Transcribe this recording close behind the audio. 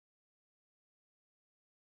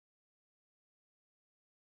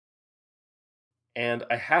And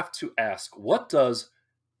I have to ask, what does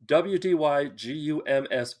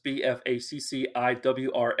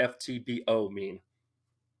WDYGUMSBFACCIWRFTBO mean?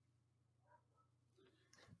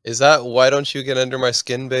 Is that why don't you get under my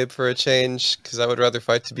skin, babe, for a change? Because I would rather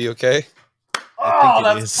fight to be okay. Oh,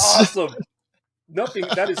 that's awesome. Nothing.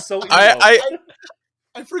 That is so emo. I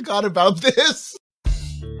forgot about this.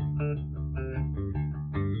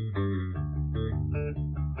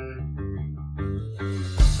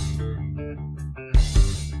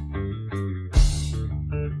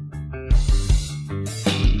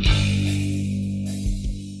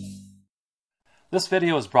 This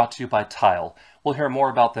video is brought to you by Tile. We'll hear more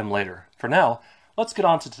about them later. For now, let's get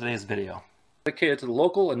on to today's video. Dedicated to the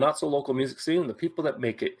local and not so local music scene and the people that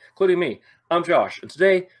make it, including me. I'm Josh, and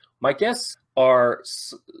today my guests are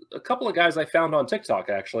a couple of guys I found on TikTok,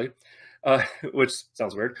 actually, which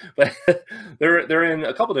sounds weird, but they're in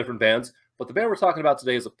a couple different bands. But the band we're talking about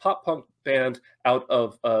today is a pop-punk band out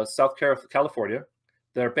of South California.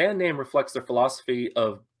 Their band name reflects their philosophy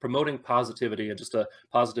of promoting positivity and just a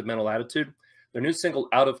positive mental attitude. Their new single,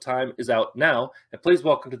 Out of Time, is out now. And please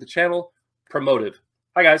welcome to the channel, Promotive.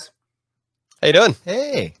 Hi, guys. How you doing?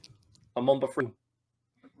 Hey. I'm on free.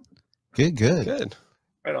 Good. Good.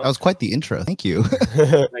 Right on. That was quite the intro. Thank you.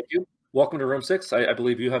 Thank you. Welcome to Room 6. I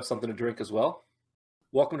believe you have something to drink as well.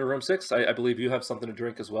 Welcome to Room 6. I believe you have something to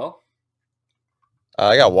drink as well.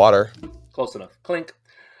 I got water. Close enough. Clink.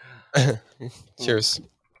 Cheers.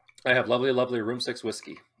 I have lovely, lovely Room 6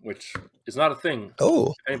 whiskey, which is not a thing.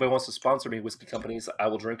 Oh. If anybody wants to sponsor me, whiskey companies, I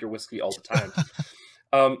will drink your whiskey all the time.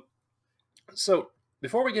 So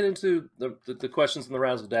before we get into the questions and the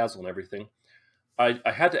razzle dazzle and everything, I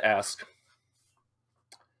had to ask,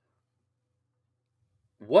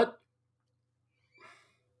 what?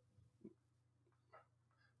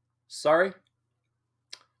 Sorry,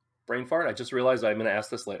 brain fart. I just realized I'm going to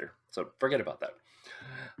ask this later, so forget about that.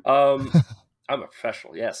 I'm a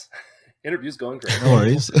professional. Yes, interview's going great. No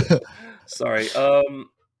worries. Sorry.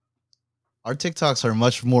 Our TikToks are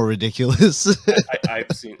much more ridiculous. I've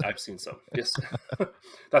seen some. Yes,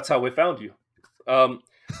 that's how we found you. So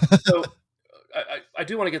I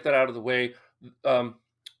do want to get that out of the way.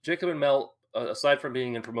 Jacob and Mel, aside from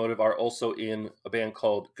being in Promotive, are also in a band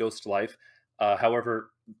called Ghost Life.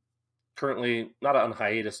 However, currently not on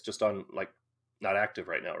hiatus, just on not active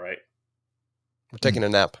right now, right? We're taking a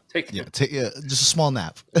nap. Just a small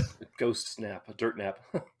nap. A ghost nap, a dirt nap.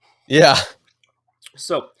 Yeah.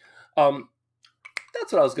 So,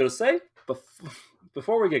 that's what I was going to say.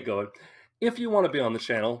 Before we get going, if you want to be on the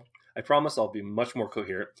channel, I promise I'll be much more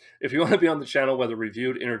coherent. If you want to be on the channel, whether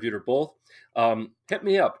reviewed, interviewed, or both, hit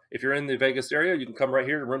me up. If you're in the Vegas area, you can come right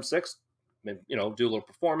here to Room 6, and, do a little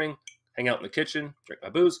performing, hang out in the kitchen, drink my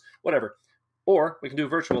booze, whatever. Or we can do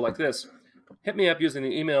virtual like this. Hit me up using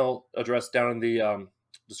the email address down in the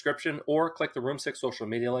description, or click the Room 6 social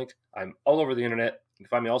media link. I'm all over the internet. You can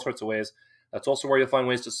find me all sorts of ways. That's also where you'll find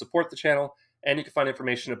ways to support the channel. And you can find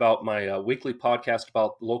information about my weekly podcast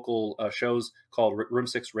about local shows called Room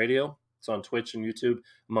 6 Radio. It's on Twitch and YouTube,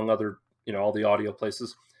 among other, all the audio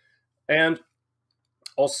places. And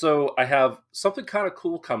also, I have something kind of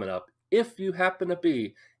cool coming up. If you happen to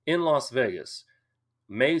be in Las Vegas,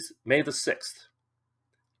 May the 6th,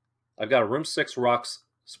 I've got a Room 6 Rocks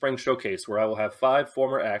Spring Showcase where I will have 5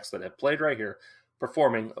 former acts that have played right here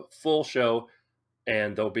performing a full show.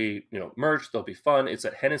 And they'll be, merch. They'll be fun. It's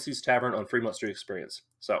at Hennessy's Tavern on Fremont Street Experience.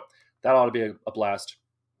 So that ought to be a blast.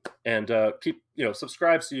 And keep,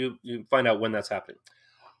 subscribe so you find out when that's happening.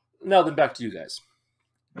 Now then, back to you guys.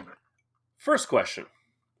 First question.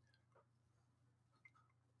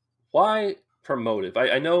 Why Promotive?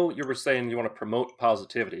 I know you were saying you want to promote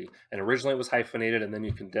positivity, and originally it was hyphenated and then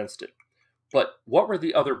you condensed it. But what were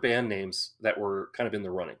the other band names that were kind of in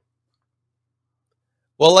the running?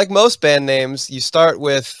 Well, like most band names, you start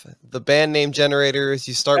with the band name generators.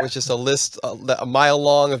 You start with just a list a mile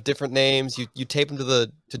long of different names. You tape them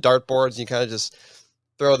to dartboards, and you kind of just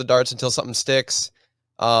throw the darts until something sticks.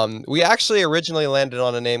 We actually originally landed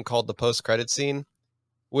on a name called the Post-Credit Scene,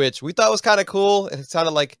 which we thought was kind of cool. It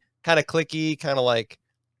sounded like kind of clicky, kind of like,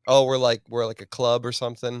 oh, we're like a club or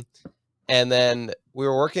something. And then we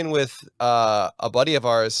were working with a buddy of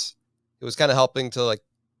ours who was kind of helping to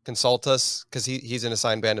consult us because he's in a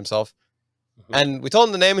signed band himself. Mm-hmm. And we told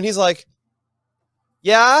him the name, and he's like,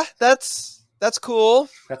 yeah, that's cool.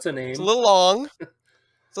 That's a name. It's a little long.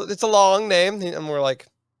 So it's a long name. And we're like,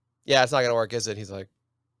 yeah, it's not gonna work, is it? He's like,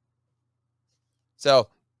 so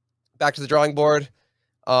back to the drawing board.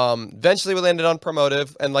 Eventually we landed on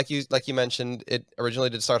Promotive, and like you mentioned, it originally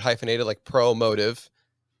did start hyphenated like Promotive.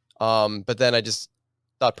 But then I just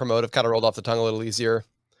thought Promotive kind of rolled off the tongue a little easier.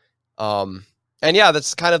 And yeah,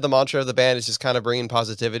 that's kind of the mantra of the band, is just kind of bringing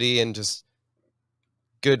positivity and just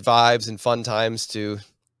good vibes and fun times to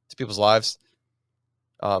people's lives.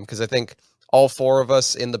 Because I think all four of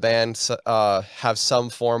us in the band have some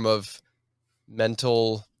form of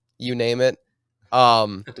mental, you name it.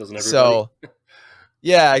 Doesn't everybody? So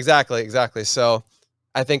yeah, exactly. So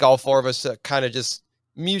I think all four of us kind of just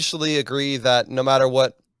mutually agree that no matter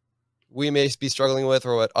what we may be struggling with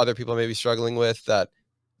or what other people may be struggling with, that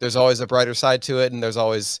there's always a brighter side to it, and there's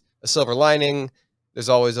always a silver lining. There's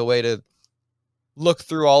always a way to look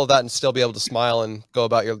through all of that and still be able to smile and go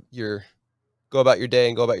about your day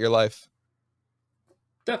and go about your life.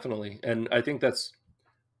 Definitely, and I think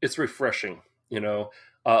it's refreshing. A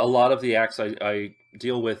lot of the acts I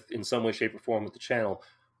deal with in some way, shape, or form with the channel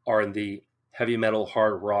are in the heavy metal,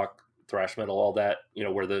 hard rock, thrash metal, all that.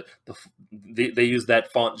 Where they use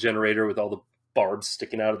that font generator with all the barbs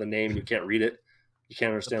sticking out of the name, and you can't read it, you can't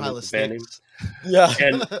understand pile what of the band name. sticks. Yeah.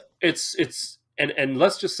 And it's and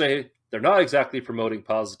let's just say they're not exactly promoting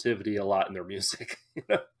positivity a lot in their music.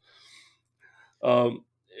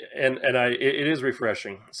 It is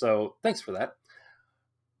refreshing. So thanks for that.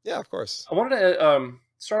 Yeah, of course. I wanted to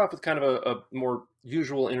start off with kind of a more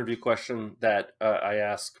usual interview question that I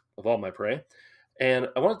ask of all my prey. And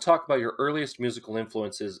I want to talk about your earliest musical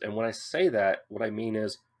influences. And when I say that, what I mean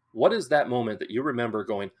is, what is that moment that you remember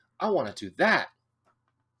going, I want to do that?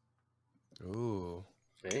 Ooh.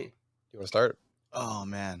 Hey. You want to start? Oh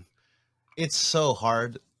man, it's so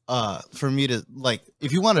hard for me to, like,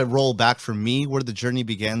 if you want to roll back for me, where the journey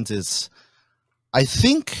begins is, I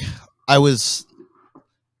think I was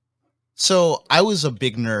a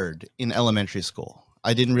big nerd in elementary school.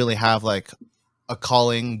 I didn't really have like a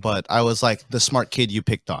calling, but I was like the smart kid you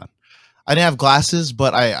picked on. I didn't have glasses,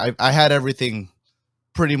 but I had everything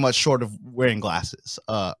pretty much short of wearing glasses.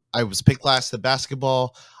 I was picked last at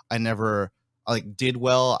basketball. I never like did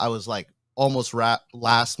well. I was like almost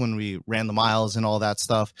last when we ran the miles and all that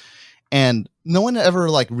stuff. And no one ever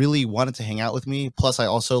like really wanted to hang out with me. Plus, I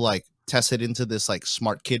also like tested into this like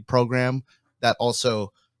smart kid program that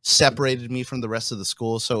also separated me from the rest of the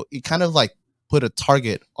school. So it kind of like put a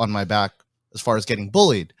target on my back as far as getting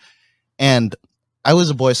bullied. And I was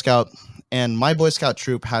a Boy Scout, and my Boy Scout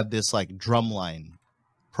troop had this like drumline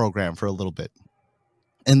program for a little bit.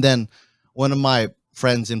 And then one of my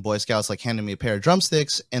friends in Boy Scouts like handed me a pair of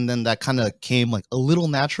drumsticks, and then that kind of came like a little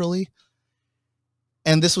naturally.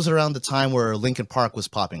 And this was around the time where Linkin Park was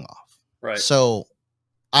popping off. Right. So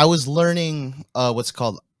I was learning I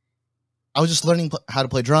was just learning how to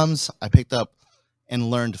play drums. I picked up and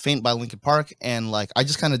learned Faint by Linkin Park, and like I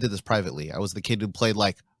just kind of did this privately. I was the kid who played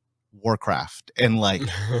like Warcraft and like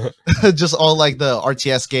just all like the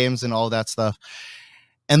RTS games and all that stuff.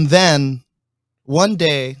 And then one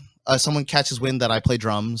day, someone catches wind that I play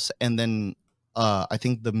drums, and then I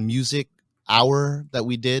think the music hour that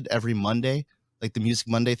we did every Monday, like the Music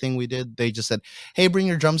Monday thing we did, they just said, "Hey, bring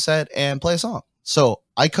your drum set and play a song." So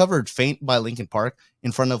I covered "Faint" by Linkin Park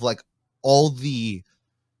in front of like all the,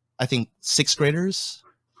 I think, sixth graders,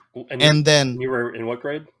 and then you were in what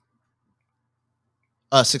grade?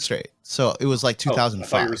 Sixth grade. So it was like 2005. I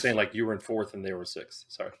thought you were saying like you were in fourth and they were sixth.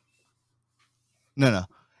 Sorry. No.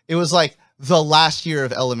 It was like the last year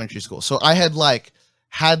of elementary school. So I had like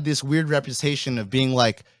had this weird reputation of being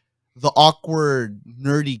like the awkward,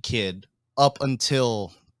 nerdy kid up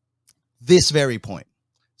until this very point.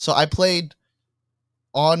 So I played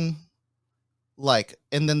on like,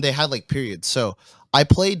 and then they had like periods. So I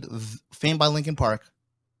played Fame by Linkin Park,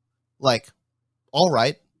 like, all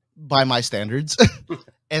right, by my standards.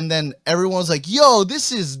 And then everyone was like, yo,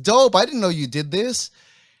 this is dope. I didn't know you did this.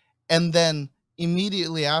 And then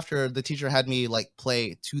immediately after, the teacher had me like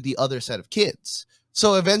play to the other set of kids.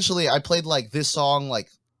 So eventually I played like this song like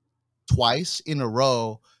twice in a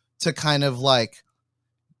row to kind of like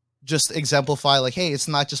just exemplify like, hey, it's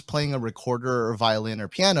not just playing a recorder or violin or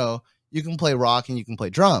piano. You can play rock and you can play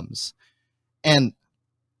drums. And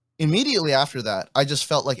immediately after that, I just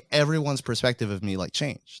felt like everyone's perspective of me like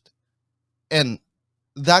changed. And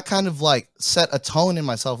that kind of like set a tone in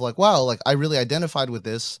myself, like, wow, like I really identified with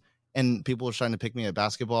this, and people were trying to pick me at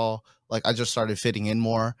basketball. Like I just started fitting in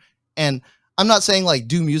more. And I'm not saying like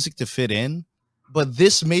do music to fit in, but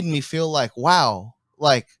this made me feel like, wow,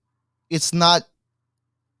 like it's not,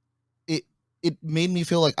 it made me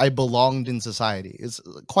feel like I belonged in society. It's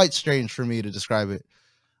quite strange for me to describe it.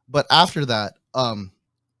 But after that,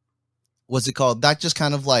 what's it called? That just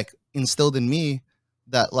kind of like instilled in me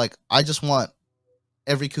that like I just want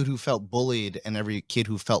every kid who felt bullied and every kid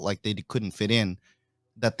who felt like they couldn't fit in,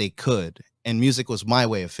 that they could. And music was my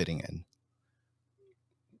way of fitting in.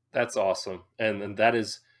 That's awesome. And that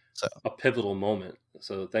is So a pivotal moment.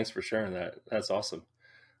 So thanks for sharing that. That's awesome.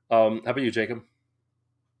 How about you, Jacob?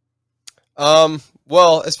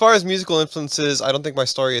 Well, as far as musical influences, I don't think my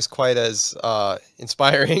story is quite as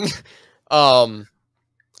inspiring.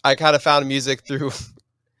 I kind of found music through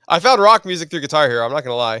I found rock music through Guitar Hero, I'm not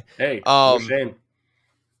gonna lie. Hey, no shame.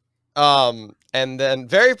 And then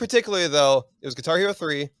very particularly though, it was Guitar Hero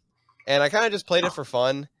 3, and I kind of just played it for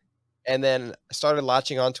fun. And then I started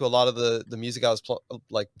latching onto a lot of the music I was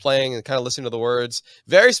playing and kind of listening to the words.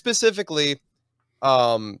 Very specifically,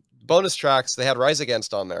 bonus tracks, they had Rise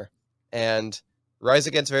Against on there. And Rise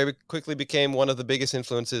Against very quickly became one of the biggest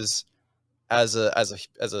influences as a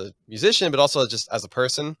musician, but also just as a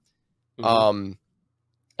person. Mhm.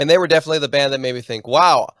 And they were definitely the band that made me think,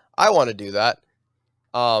 wow, I want to do that.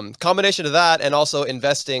 Combination of that and also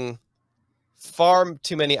investing far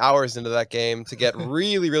too many hours into that game to get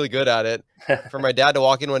really, really good at it. For my dad to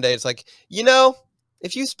walk in one day, it's like, you know,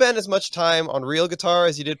 if you spend as much time on real guitar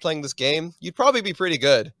as you did playing this game, you'd probably be pretty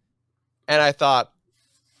good. And I thought,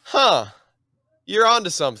 huh, you're onto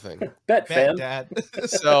something. Bet, fam. Dad.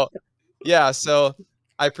 So yeah, so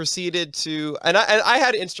I proceeded to, and I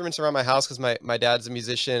had instruments around my house because my dad's a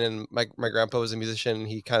musician and my grandpa was a musician, and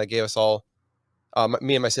he kind of gave us all,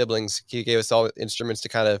 me and my siblings, he gave us all instruments to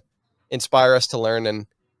kind of inspire us to learn, and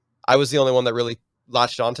I was the only one that really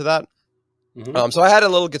latched onto that. Mhm. So I had a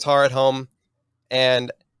little guitar at home,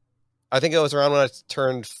 and I think it was around when I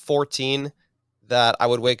turned 14 that I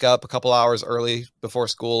would wake up a couple hours early before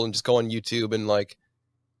school and just go on YouTube and like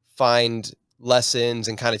find lessons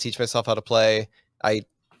and kind of teach myself how to play. I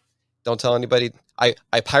don't tell anybody. I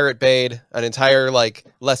Pirate Bayed an entire like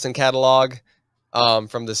lesson catalog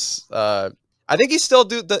from this. I think he still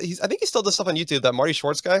I think he still does stuff on YouTube. That Marty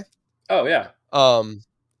Schwartz guy. Oh yeah.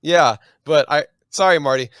 Yeah, but sorry,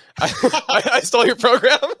 Marty, I stole your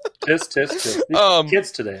program. Tisk, tisk, tisk. These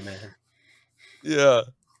kids today, man. Yeah,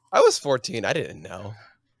 I was 14. I didn't know.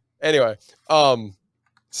 Anyway,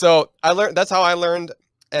 so I learned. That's how I learned.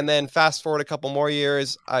 And then fast forward a couple more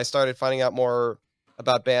years, I started finding out more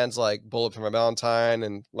about bands like Bullet for My Valentine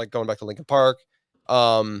and like going back to Linkin Park.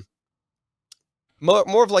 More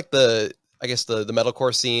of like I guess the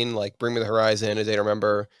metalcore scene, like Bring Me the Horizon, A Day to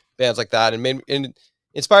Remember, bands like that, and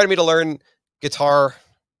inspired me to learn guitar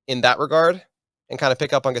in that regard and kind of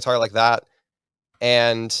pick up on guitar like that.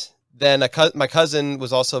 And then my cousin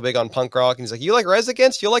was also big on punk rock, and he's like, "You like Rise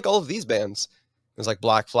Against? You'll like all of these bands." It was like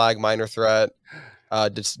Black Flag, Minor Threat,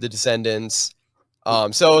 the Descendants.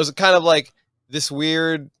 So it was kind of like this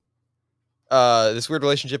weird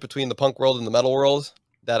relationship between the punk world and the metal world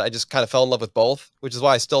that I just kind of fell in love with both, which is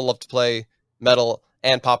why I still love to play metal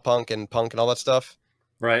and pop punk and all that stuff.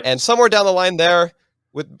 Right. And somewhere down the line there,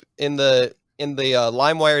 in the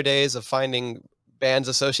LimeWire days of finding bands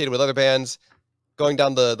associated with other bands, going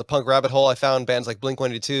down the punk rabbit hole, I found bands like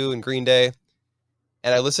Blink-182 and Green Day.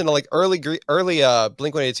 And I listened to like early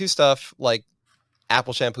Blink-182 stuff, like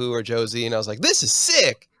Apple Shampoo or Josie, and I was like, this is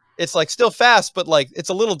sick. It's like still fast, but like it's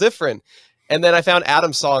a little different. And then I found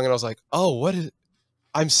Adam's song, and I was like, oh,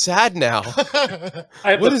 I'm sad now.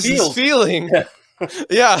 What is this feeling?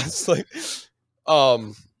 Yeah, it's like,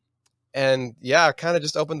 and yeah, kind of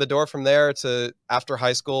just opened the door from there to after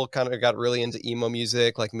high school, kind of got really into emo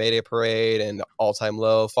music like Mayday Parade and All Time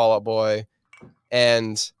Low, Fall Out Boy.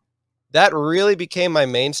 And that really became my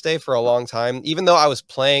mainstay for a long time. Even though I was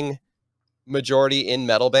playing majority in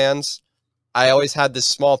metal bands, I always had this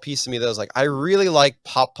small piece of me that was like, I really like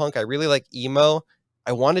pop punk. I really like emo.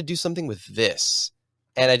 I want to do something with this.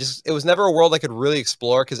 And it was never a world I could really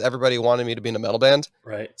explore because everybody wanted me to be in a metal band.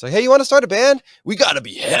 Right. It's like, hey, you want to start a band? We got to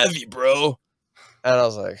be heavy, bro. And I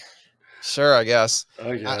was like, sure, I guess.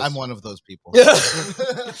 I'm one of those people.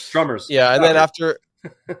 Drummers. Yeah. And then after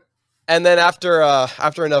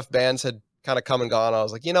enough bands had kind of come and gone, I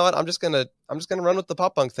was like, you know what? I'm just gonna run with the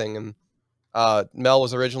pop punk thing. And Mel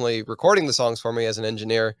was originally recording the songs for me as an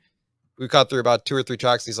engineer. We cut through about 2 or 3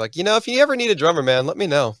 tracks. And he's like, if you ever need a drummer, man, let me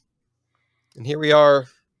know. And here we are,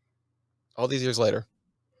 all these years later.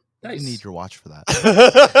 Nice. You need your watch for that.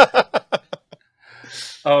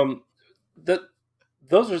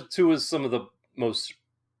 Those are two of some of the most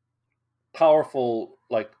powerful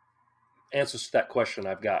like answers to that question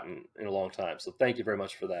I've gotten in a long time. So thank you very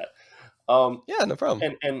much for that. Yeah, no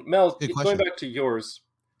problem. And Mel, Good going question. back to yours,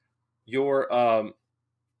 we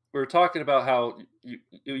were talking about how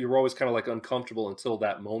you were always kind of like uncomfortable until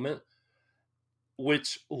that moment,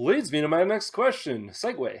 which leads me to my next question.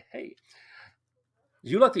 Segue. Hey,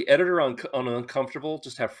 you let the editor on uncomfortable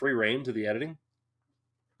just have free reign to the editing?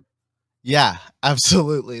 Yeah,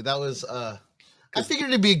 absolutely. That was I figured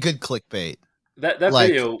it'd be a good clickbait. That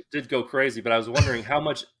video did go crazy, but I was wondering how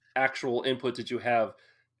much actual input did you have,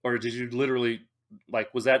 or did you literally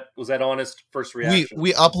like was that honest first reaction?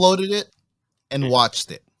 We uploaded it and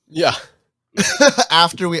watched it Yeah.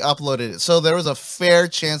 after we uploaded it. So there was a fair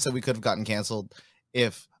chance that we could have gotten canceled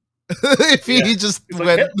if if he Yeah. just It's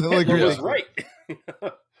went Hitler like was ridiculous.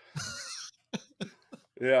 right.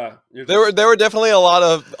 Yeah, There were definitely a lot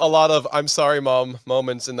of I'm sorry, Mom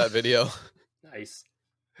moments in that video. nice.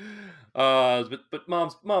 But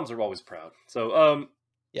moms are always proud. So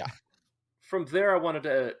Yeah. From there, I wanted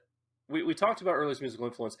to. We talked about earliest musical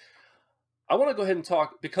influence. I want to go ahead and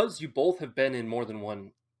talk, because you both have been in more than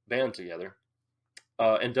one band together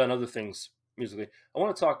and done other things musically. I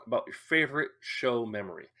want to talk about your favorite show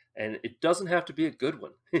memory, and it doesn't have to be a good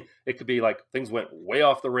one. It could be like things went way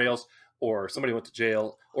off the rails, or somebody went to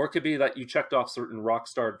jail, or it could be that you checked off certain rock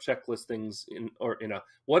star checklist things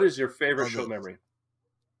what is your favorite show memory?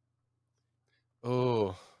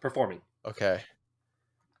 Oh, Performing. okay.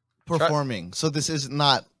 Performing. So this is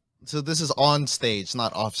not. So this is on stage,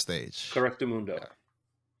 not off stage. Correctamundo.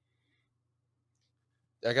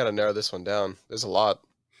 Yeah. I gotta narrow this one down. There's a lot.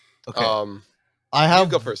 Okay. I have.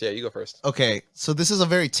 You go first. Yeah, you go first. Okay, so this is a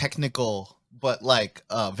very technical, but like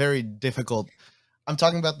very difficult. I'm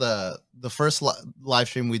talking about the first live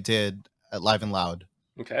stream we did at Live and Loud.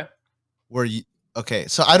 Okay. Where you? Okay,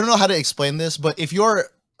 so I don't know how to explain this, but if you're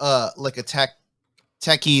like a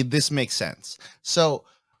techie, this makes sense. So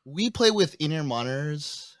we play with in-ear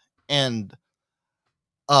monitors, and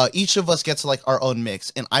each of us gets like our own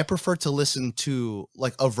mix, and I prefer to listen to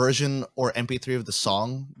like a version or MP3 of the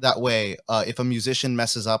song. That way, if a musician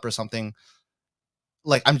messes up or something,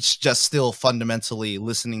 like I'm just still fundamentally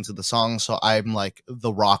listening to the song, so I'm like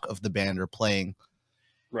the rock of the band or playing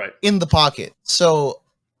right in the pocket. So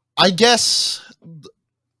I guess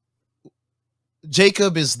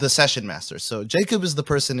Jacob is the session master. So Jacob is the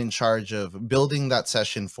person in charge of building that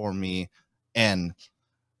session for me, and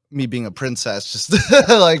me being a princess, just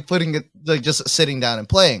like putting it, like just sitting down and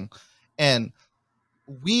playing. And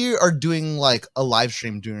we are doing like a live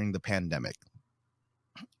stream during the pandemic,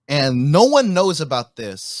 and no one knows about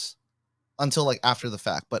this until like after the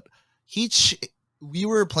fact. But we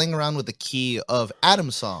were playing around with the key of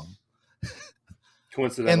Adam's song,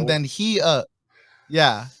 coincidental, and then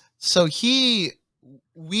yeah. So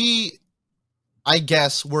we, I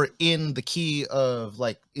guess, we're in the key of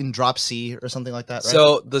like in drop C or something like that, right?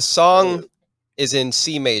 So the song is in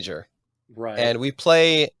C major, right? And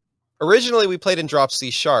originally we played in drop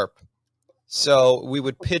C sharp. So we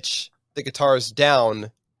would pitch the guitars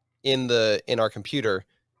down in our computer.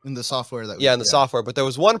 In the software that in the software. But there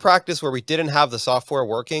was one practice where we didn't have the software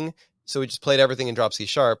working, so we just played everything in drop C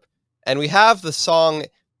sharp. And we have the song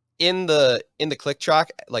in the click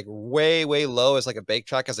track, like way, way low as like a bake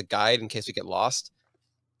track as a guide in case we get lost.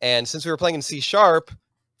 And since we were playing in C sharp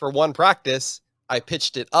for one practice, I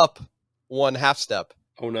pitched it up one half step.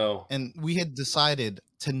 Oh no. And we had decided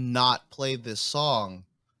to not play this song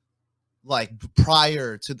like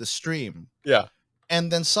prior to the stream. Yeah.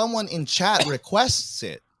 And then someone in chat requests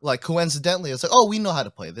it. Like coincidentally, it's like, oh, we know how to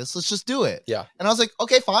play this. Let's just do it. Yeah. And I was like,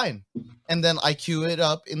 okay, fine. And then I queue it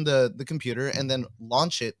up in the computer and then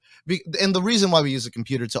launch it. And the reason why we use a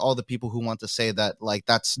computer, to all the people who want to say that like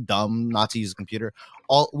that's dumb not to use a computer,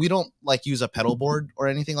 we don't like use a pedal board or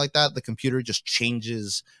anything like that. The computer just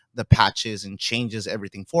changes the patches and changes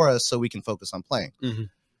everything for us so we can focus on playing. Mm-hmm.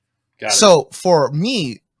 Got it. So for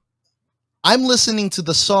me, I'm listening to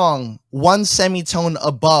the song one semitone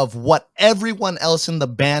above what everyone else in the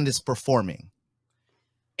band is performing.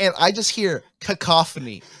 And I just hear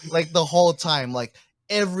cacophony like the whole time, like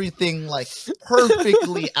everything like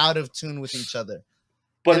perfectly out of tune with each other.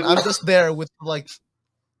 But I'm just there with like,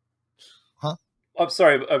 huh? I'm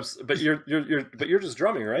sorry, but you're just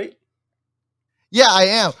drumming, right? Yeah, I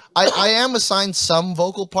am. I am assigned some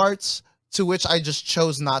vocal parts to which I just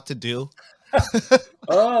chose not to do. Yeah,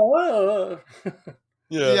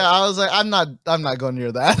 I was like, I'm not going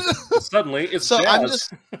near that. Suddenly it's so jazz. I'm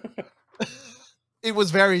just it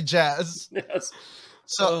was very jazz. Yes.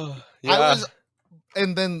 So yeah. I was,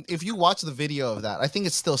 and then if you watch the video of that, I think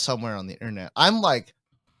it's still somewhere on the internet. I'm like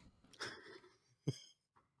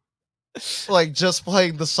just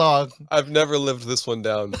playing the song. I've never lived this one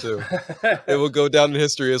down too. It will go down in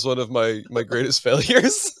history as one of my greatest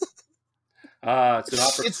failures. It's an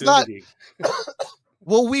opportunity. It's not.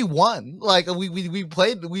 Well, we won. Like we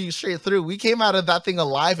played. We straight through. We came out of that thing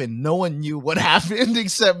alive, and no one knew what happened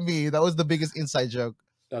except me. That was the biggest inside joke.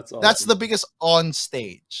 That's awesome. That's the biggest on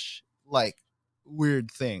stage like weird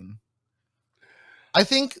thing. I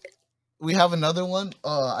think we have another one.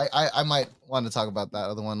 I might want to talk about that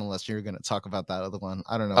other one unless you're going to talk about that other one.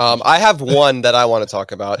 I don't know. I have one that I want to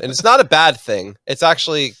talk about, and it's not a bad thing. It's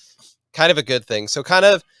actually kind of a good thing. So kind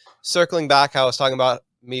of circling back, how I was talking about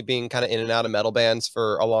me being kind of in and out of metal bands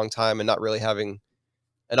for a long time and not really having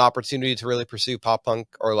an opportunity to really pursue pop punk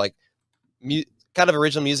or like kind of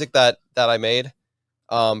original music that I made.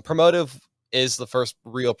 Promotive is the first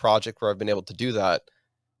real project where I've been able to do that.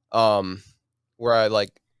 Where I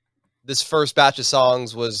like this first batch of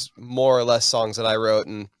songs was more or less songs that I wrote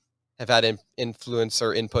and have had influence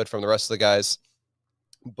or input from the rest of the guys.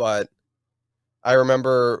 But I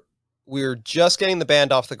remember we were just getting the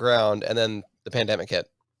band off the ground, and then the pandemic hit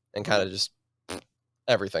and kind of just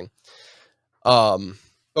everything. But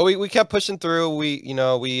we kept pushing through. We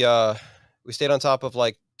stayed on top of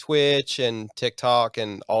like Twitch and TikTok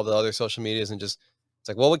and all the other social medias, and just it's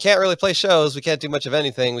like, well, we can't really play shows. We can't do much of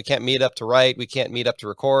anything. We can't meet up to write. We can't meet up to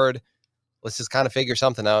record. Let's just kind of figure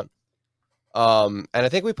something out. And I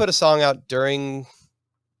think we put a song out during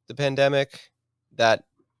the pandemic that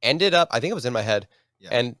ended up, I think it was in my head. Yeah.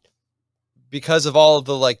 And because of all of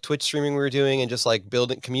the like Twitch streaming we were doing and just like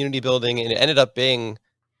community building, and it ended up being,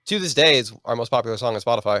 to this day, is our most popular song on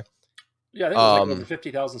Spotify. Yeah, I think it was like over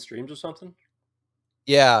 50,000 streams or something.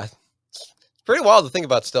 Yeah. It's pretty wild to think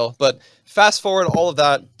about still. But fast forward all of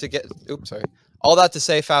that to get, all that to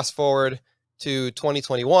say fast forward to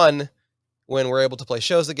 2021 when we're able to play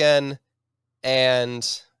shows again. And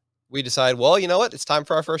we decide, well, you know what? It's time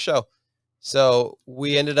for our first show. So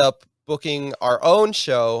we ended up booking our own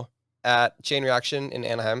show at Chain Reaction in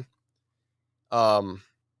Anaheim.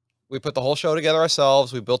 We put the whole show together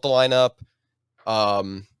ourselves. We built the lineup.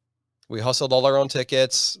 We hustled all our own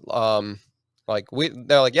tickets. They're like,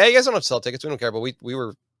 yeah, you guys don't have to sell tickets. We don't care. But we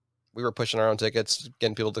were pushing our own tickets,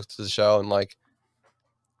 getting people to the show. And like,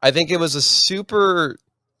 I think it was a super,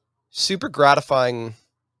 super gratifying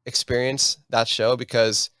experience, that show,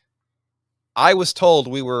 because I was told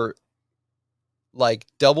we were like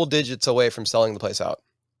double digits away from selling the place out.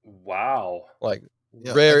 Wow. Like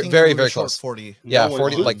very, very, very close. 40. Yeah,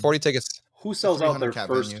 40 tickets. Who sells out their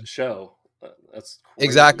first show? That's crazy.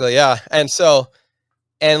 Exactly, yeah. And so,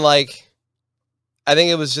 and like, I think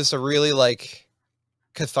it was just a really like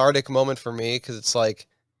cathartic moment for me, because it's like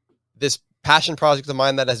this passion project of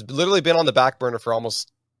mine that has literally been on the back burner for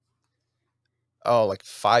almost like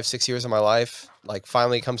 5-6 years of my life, like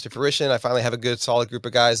finally comes to fruition. I finally have a good solid group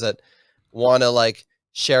of guys that want to like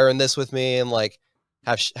share in this with me and like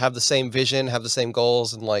have the same vision, have the same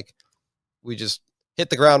goals, and like we just hit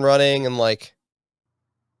the ground running. And like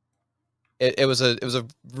it was a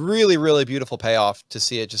really, really beautiful payoff to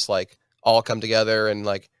see it just like all come together and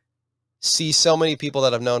like see so many people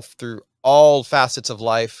that I've known through all facets of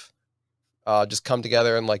life just come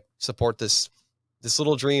together and like support this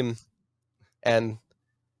little dream. And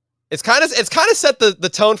it's kind of set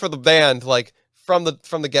the tone for the band, like from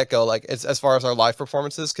the get-go, like it's as far as our live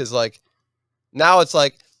performances. Cause like now it's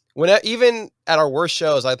like even at our worst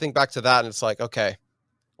shows, I think back to that and it's like, okay,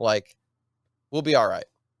 like we'll be all right.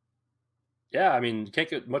 Yeah. I mean, you can't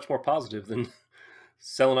get much more positive than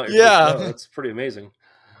selling out your first show. That's pretty amazing.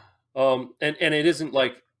 And it isn't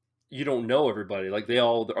like you don't know everybody, like they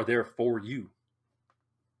all are there for you.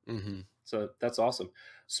 Mm-hmm. So that's awesome.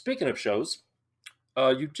 Speaking of shows,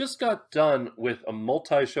 you just got done with a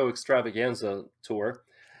multi-show extravaganza tour.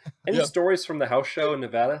 Any stories from the house show in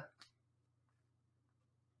Nevada?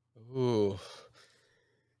 Ooh.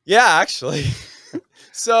 Yeah, actually.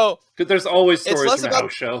 So, because there's always stories from the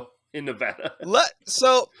house show in Nevada.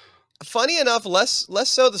 So, funny enough, less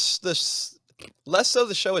so the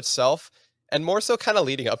show itself, and more so kind of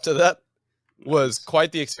leading up to that was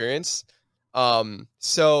quite the experience.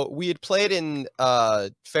 So we had played in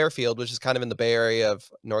Fairfield, which is kind of in the Bay Area of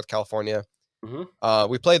North California. Mm-hmm.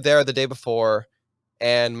 We played there the day before,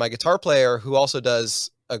 and my guitar player, who also does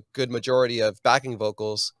a good majority of backing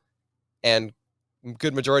vocals and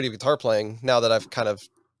good majority of guitar playing, now that I've kind of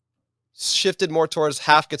shifted more towards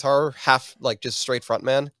half guitar, half like just straight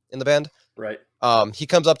frontman in the band. Right. He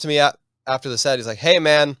comes up to me after the set. He's like, "Hey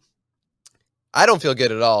man, I don't feel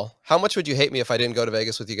good at all. How much would you hate me if I didn't go to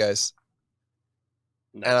Vegas with you guys?"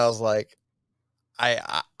 Nice. And I was like, I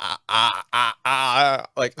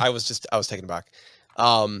was taken aback.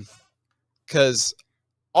 Cause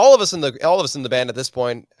all of us in the band at this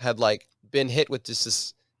point had like been hit with just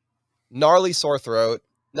this gnarly sore throat.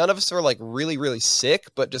 None of us were like really, really sick,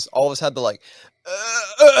 but just all of us had the like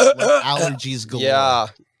allergies galore. Yeah.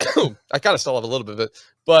 I kind of still have a little bit of it,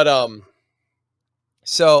 but,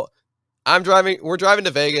 so we're driving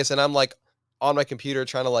to Vegas and I'm like on my computer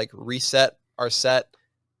trying to like reset our set.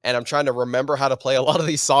 and I'm trying to remember how to play a lot of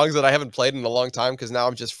these songs that I haven't played in a long time because now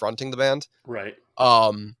I'm just fronting the band. Right.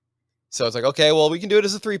 So it's like, okay, well, we can do it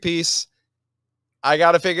as a 3-piece. I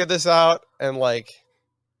got to figure this out. And like,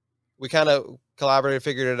 we kind of collaborated,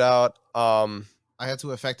 figured it out. I had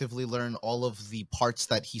to effectively learn all of the parts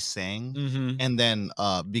that he sang. And then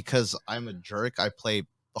because I'm a jerk, I play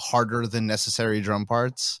harder than necessary drum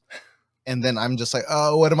parts. And then I'm just like,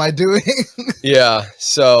 oh, what am I doing? Yeah.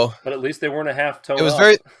 So, but at least they weren't a half tone. It was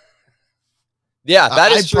very. Yeah,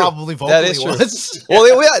 that is true. Probably vocally that is true. was.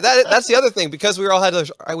 Well, yeah, that's the other thing, because we all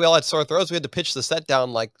had sore throats. We had to pitch the set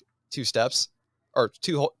down like 2 steps, or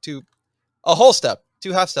a whole step.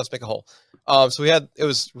 2 half steps make a whole. So it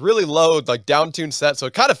was really low, like down tuned set. So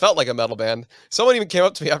it kind of felt like a metal band. Someone even came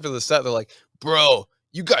up to me after the set. They're like, "Bro,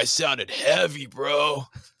 you guys sounded heavy, bro."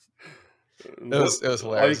 It was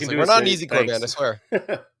hilarious. Like, we're not an easycore band, I swear.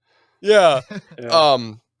 Yeah.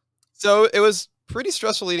 So it was pretty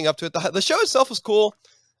stressful leading up to it. The show itself was cool.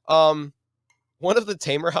 One of the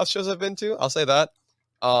tamer house shows I've been to, I'll say that.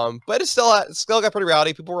 But it still got pretty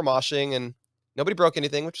rowdy. People were moshing and nobody broke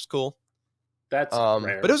anything, which was cool. That's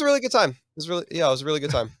rare. But it was a really good time. It was a really good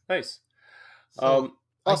time. Nice. So,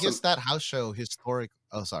 Awesome. I guess that house show historic.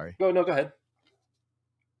 Oh, sorry. No, go ahead.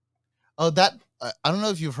 Oh, that I don't know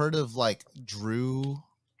if you've heard of like Drew.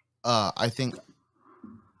 I think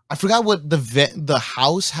I forgot what the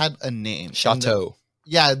house had a name. Chateau.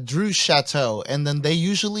 Yeah, Drew's Chateau, and then they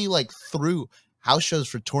usually like threw house shows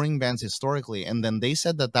for touring bands historically, and then they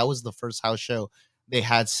said that was the first house show they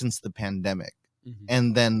had since the pandemic,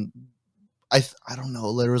 and then I don't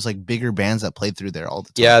know, there was like bigger bands that played through there all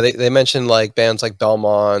the time. Yeah, they mentioned like bands like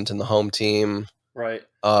Belmont and the Home Team. Right.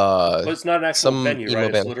 But it's not an actual venue,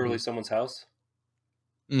 right? It's literally someone's house.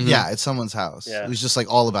 Yeah, it's someone's house. Yeah. It was just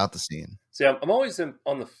like all about the scene. See, I'm always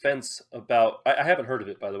on the fence about. I haven't heard of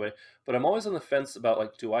it, by the way, but I'm always on the fence about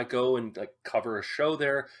like, do I go and like cover a show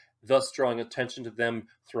there, thus drawing attention to them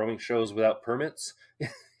throwing shows without permits?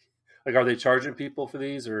 Like, are they charging people for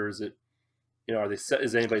these, or is it,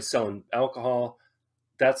 is anybody selling alcohol?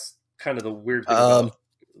 That's kind of the weird thing about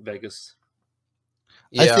Vegas.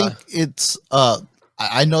 Yeah. I think it's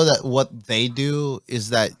I know that what they do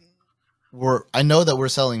is that we're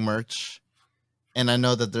selling merch, and I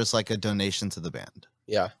know that there's like a donation to the band.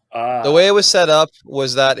 Yeah. The way it was set up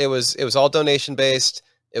was that it was all donation based.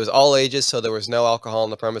 It was all ages, so there was no alcohol on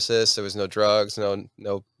the premises. There was no drugs,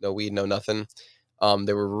 no weed, no nothing.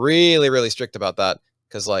 They were really, really strict about that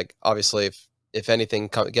because, like, obviously, if anything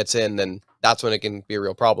gets in, then that's when it can be a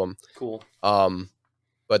real problem. Cool.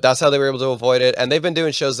 But that's how they were able to avoid it, and they've been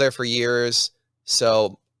doing shows there for years.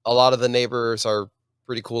 So a lot of the neighbors are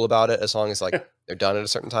pretty cool about it, as long as like they're done at a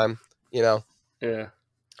certain time, Yeah.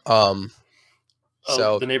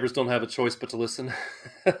 So the neighbors don't have a choice but to listen.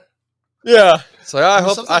 Yeah. So I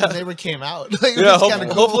hope the neighbor came out. Like, yeah.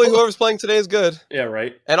 Hopefully whoever's playing today is good. Yeah.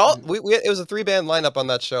 Right. And it was a 3-band lineup on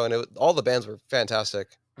that show, and all the bands were fantastic.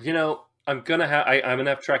 I'm gonna have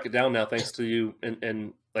to track it down now, thanks to you,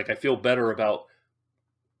 and like I feel better about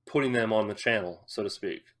putting them on the channel, so to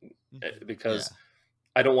speak, because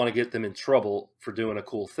I don't want to get them in trouble for doing a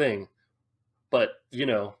cool thing. But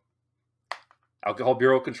Alcohol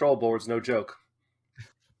Bureau Control Board's no joke.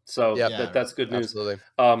 So that's good news. Absolutely.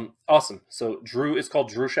 Awesome. So Drew, it's called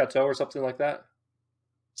Drew Chateau or something like that.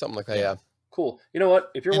 Something like that, yeah. Cool. You know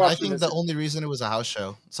what? If you're watching, I think the only reason it was a house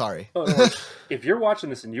show. Sorry. If you're watching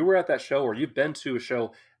this and you were at that show, or you've been to a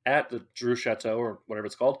show at the Drew Chateau or whatever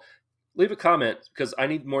it's called, leave a comment because I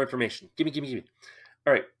need more information. Give me.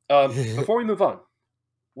 All right. Before we move on,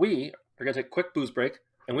 we are going to take a quick booze break,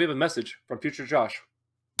 and we have a message from future Josh.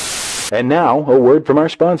 And now, a word from our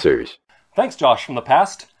sponsors. Thanks, Josh from the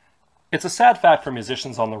past. It's a sad fact for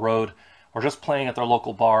musicians on the road or just playing at their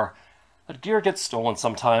local bar that gear gets stolen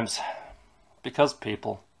sometimes. Because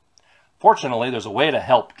people. Fortunately, there's a way to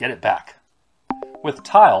help get it back. With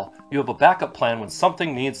Tile, you have a backup plan when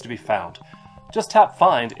something needs to be found. Just tap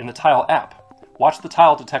Find in the Tile app. Watch the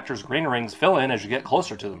Tile detector's green rings fill in as you get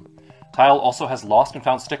closer to them. Tile also has lost and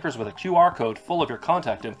found stickers with a QR code full of your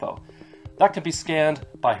contact info. That can be scanned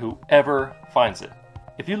by whoever finds it.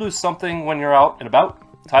 If you lose something when you're out and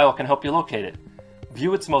about, Tile can help you locate it.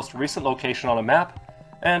 View its most recent location on a map,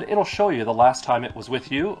 and it'll show you the last time it was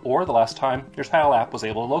with you or the last time your Tile app was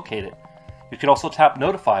able to locate it. You can also tap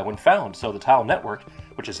Notify when found, so the Tile network,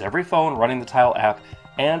 which is every phone running the Tile app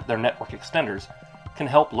and their network extenders, can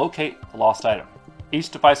help locate the lost item. Each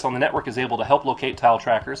device on the network is able to help locate Tile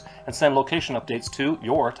trackers and send location updates to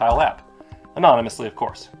your Tile app. Anonymously, of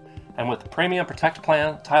course. And with the Premium Protect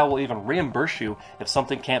plan, Tile will even reimburse you if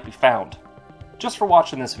something can't be found. Just for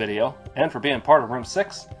watching this video, and for being part of Room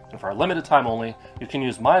 6, And for a limited time only, you can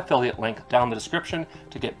use my affiliate link down in the description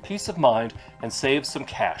to get peace of mind and save some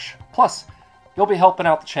cash. Plus, you'll be helping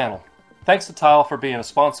out the channel. Thanks to Tile for being a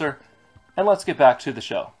sponsor, and let's get back to the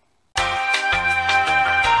show.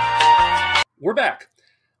 We're back.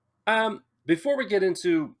 Before we get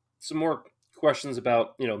into some more questions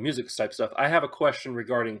about, music type stuff, I have a question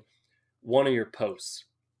regarding one of your posts.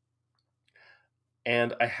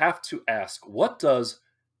 And I have to ask, what does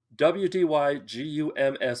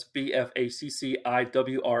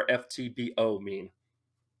WDYGUMSBFACCIWRFTBO mean?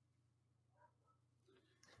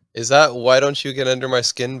 Is that why don't you get under my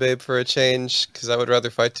skin, babe, for a change? Because I would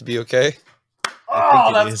rather fight to be okay.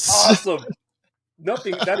 Oh, that's awesome.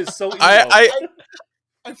 Nothing. That is so easy. I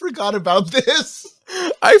forgot about this.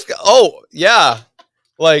 Yeah.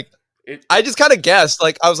 Like, I just kind of guessed.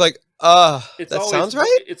 Like, I was like, that sounds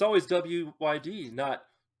right? It's always WYD, not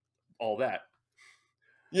all that.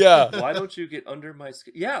 Yeah. Why don't you get under my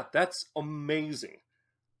skin? Yeah, that's amazing.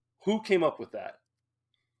 Who came up with that?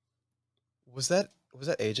 Was that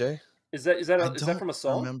AJ? Is that from a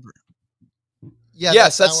song? Remember. Yeah.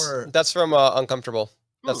 Yes, that's from Uncomfortable.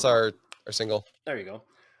 That's our single. There you go.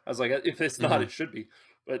 I was like, if it's not, it should be.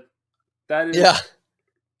 But that is. Yeah.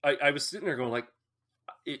 I was sitting there going like,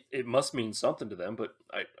 it must mean something to them. But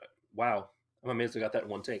wow, I'm amazed I got that in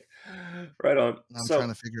one take. Right on. I'm trying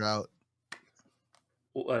to figure out.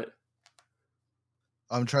 What?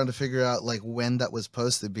 I'm trying to figure out like when that was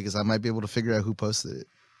posted because I might be able to figure out who posted it.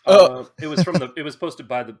 It was it was posted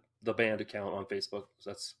by the band account on Facebook. So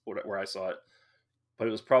that's where I saw it. But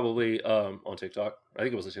it was probably on TikTok. I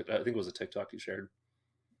think it was a TikTok you shared.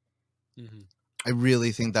 Mm-hmm. I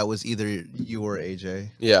really think that was either you or AJ.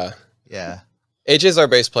 Yeah. Yeah. AJ's our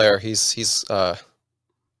bass player. He's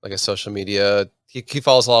like a social media. He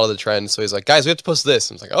follows a lot of the trends. So he's like, guys, we have to post this.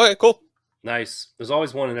 And it's like, okay, cool. Nice. There's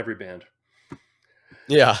always one in every band.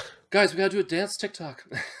 Yeah. Guys, we gotta do a dance TikTok.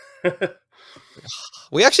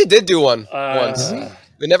 We actually did do one once.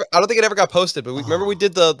 We never. I don't think it ever got posted, but remember we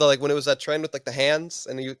did the like when it was that trend with like the hands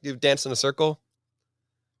and you danced in a circle.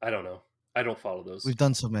 I don't know. I don't follow those. We've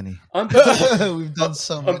done so many. I'm busy, We've done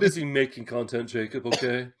so many. I'm busy making content, Jacob.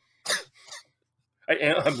 Okay.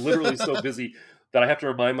 I'm literally so busy that I have to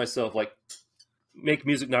remind myself, like, make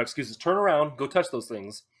music, not excuses. Turn around, go touch those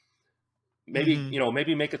things. Maybe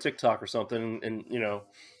maybe make a TikTok or something, and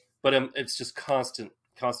but it's just constant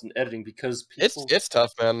editing because people, it's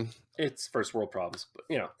tough, man. It's first world problems, but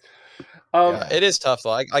it is tough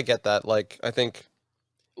though. I get that. Like, I think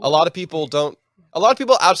a lot of people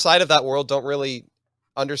outside of that world don't really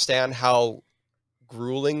understand how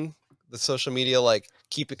grueling the social media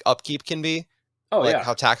upkeep can be. Oh, like, yeah,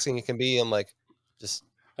 how taxing it can be, and like just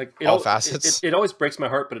like all facets. It always breaks my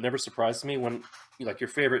heart, but it never surprises me when your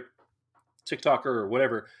favorite TikToker or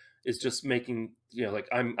whatever is just making like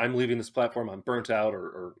I'm leaving this platform, I'm burnt out,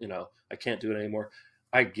 or I can't do it anymore.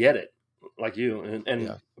 I get it, like you,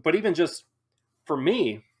 and but even just for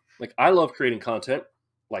me, like, I love creating content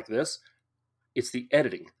like this. It's the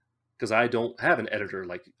editing, because I don't have an editor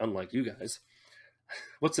unlike you guys.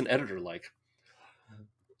 What's an editor like?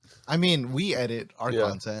 I mean, we edit our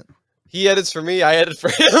content. He edits for me. I edit for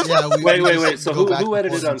him. Yeah. Wait. So who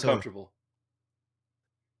edited Uncomfortable?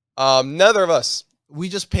 Neither of us. We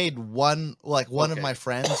just paid one of my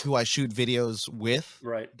friends who I shoot videos with.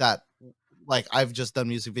 Right. That like I've just done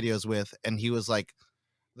music videos with, and he was like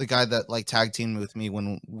the guy that like tag teamed with me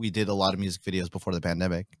when we did a lot of music videos before the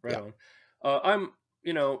pandemic. Right on.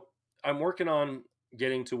 I'm working on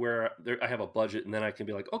getting to where I have a budget, and then I can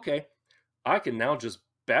be like, okay, I can now just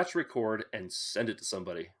batch record and send it to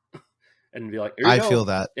somebody, and be like, I feel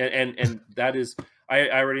that, and that is, I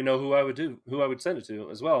already know who I would send it to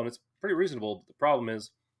as well, and it's pretty reasonable. The problem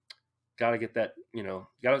is, got to get that,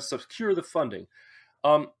 got to secure the funding.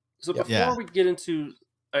 So before we get into,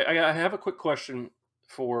 I have a quick question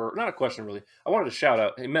not a question really. I wanted to shout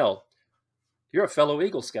out, hey Mel, you're a fellow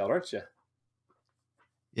Eagle Scout, aren't you?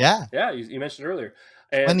 Yeah. Yeah, you mentioned earlier.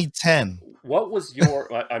 And 2010. What was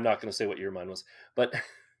your? I'm not going to say what year mine was, but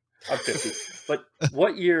I'm 50. But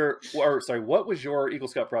what was your Eagle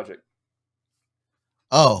Scout project?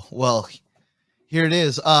 Oh, well, here it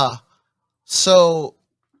is. So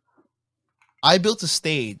I built a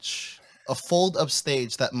stage, a fold-up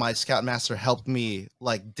stage that my Scoutmaster helped me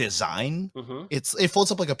like design. Mm-hmm. It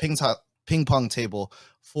folds up like a ping pong table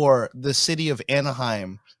for the city of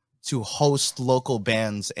Anaheim to host local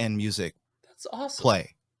bands and music. That's awesome.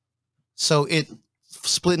 Play. So it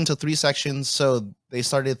split into 3 sections. So they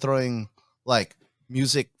started throwing like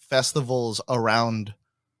music festivals around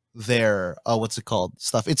their what's it called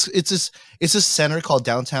stuff. It's this center called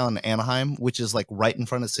Downtown Anaheim, which is like right in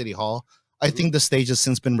front of City Hall. I think the stage has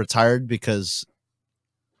since been retired because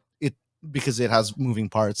it has moving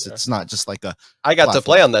parts. Yeah. It's not just like a I got to platform.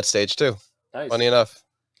 play on that stage too. Nice. Funny enough.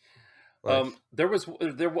 Like, There was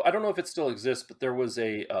I don't know if it still exists, but there was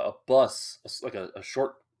a bus, like a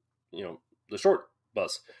short, the short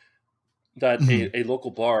bus that Mhm. a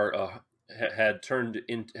local bar had turned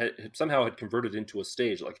in, somehow had converted into a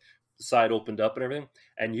stage. Like the side opened up and everything.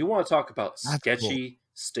 And you want to talk about That's cool. sketchy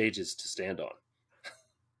stages to stand on?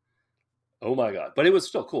 Oh my god! But it was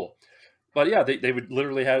still cool. But yeah, they would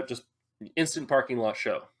literally have just instant parking lot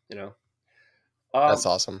show. that's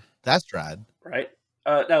awesome. That's rad. Right.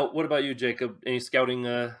 Now, what about you, Jacob? Any scouting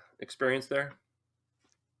experience there?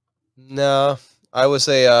 No, I was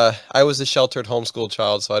a sheltered homeschool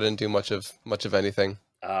child, so I didn't do much of anything.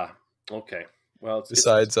 Ah, okay. Well,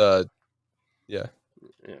 Besides, yeah.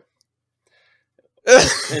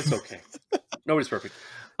 It's okay. Nobody's perfect.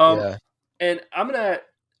 Yeah. And I'm gonna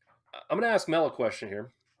ask Mel a question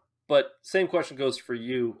here, but same question goes for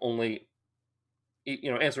you. Only,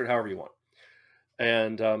 answer it however you want.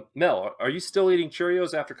 And Mel, are you still eating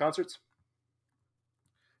Cheerios after concerts?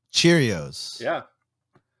 Cheerios. Yeah,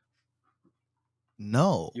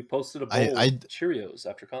 No. you posted a bowl I of Cheerios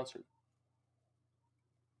after concert.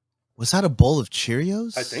 Was that a bowl of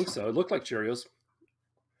Cheerios? I think so. It looked like Cheerios.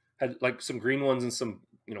 Had like some green ones and some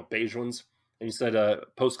beige ones, and you said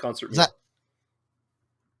post concert meal.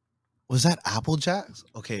 Was that Apple Jacks?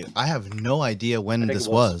 Okay, I have no idea when this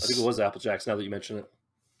was. I think it was Apple Jacks. Now that you mention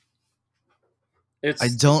it, I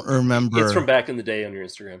don't remember. It's from back in the day on your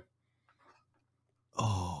Instagram.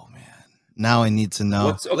 Oh man, now I need to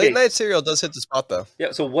know. Late night cereal does hit the spot though.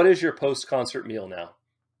 Yeah. So what is your post concert meal now?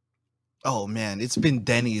 Oh man, it's been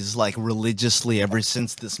Denny's like religiously ever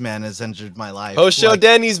since this man has entered my life. Post show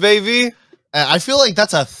Denny's, baby. I feel like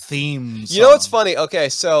that's a theme song. You know what's funny? Okay,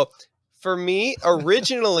 so for me,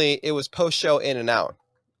 originally it was post show In and Out.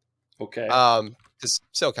 Okay. Because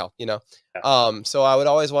SoCal, so I would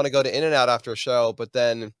always want to go to In and Out after a show, but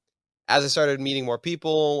then as I started meeting more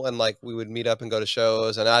people and like we would meet up and go to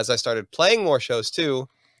shows, and as I started playing more shows too,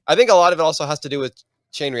 I think a lot of it also has to do with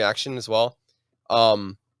chain reaction as well.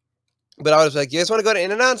 But I was like, you guys want to go to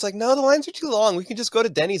In and Out? It's like, no, the lines are too long. We can just go to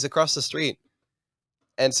Denny's across the street.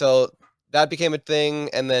 And so that became a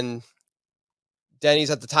thing. And then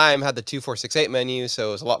Denny's at the time had the 2468 menu, so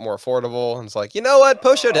it was a lot more affordable. And it's like, you know what?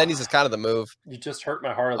 Post show Denny's is kind of the move. You just hurt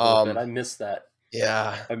my heart a little bit. I miss that.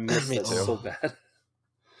 Yeah. I miss me that too. so bad.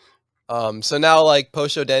 So now like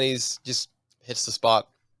post show Denny's just hits the spot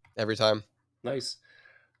every time. Nice.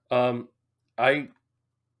 I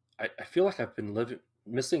feel like I've been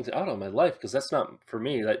missing out on my life because that's not for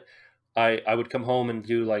me. That I would come home and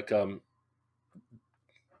do like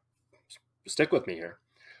stick with me here.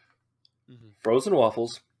 Frozen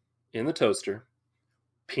waffles in the toaster,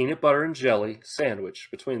 peanut butter and jelly sandwich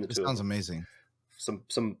between the two. Sounds amazing. Some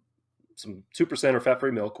 2% or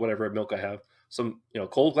fat-free milk, whatever milk I have. Some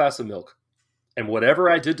cold glass of milk, and whatever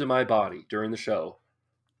I did to my body during the show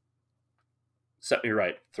set me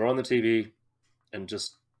right. Throw on the TV, and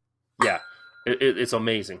just it's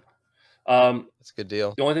amazing. That's a good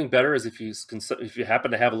deal. The only thing better is if you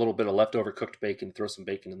happen to have a little bit of leftover cooked bacon, throw some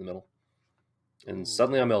bacon in the middle, and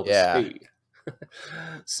suddenly I'm Elvis. Yeah. Hey.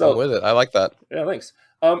 So I'm with it. I like that. Yeah, thanks.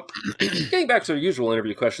 Getting back to our usual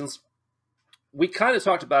interview questions, we kind of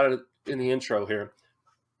talked about it in the intro here,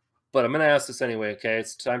 but I'm going to ask this anyway. Okay,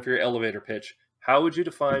 it's time for your elevator pitch. How would you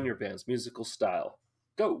define your band's musical style?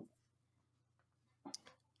 Go.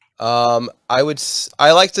 I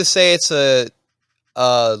like to say it's a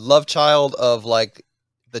love child of like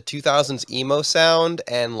the 2000s emo sound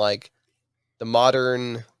and like the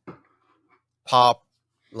modern pop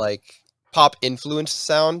influenced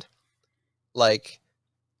sound. Like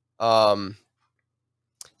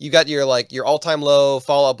you got your all-time low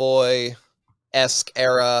Fall Out Boy-esque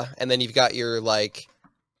era, and then you've got your like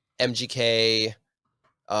MGK,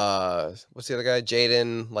 what's the other guy,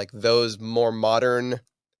 Jaden, like those more modern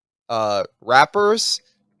rappers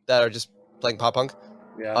that are just playing pop punk.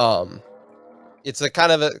 Yeah. It's a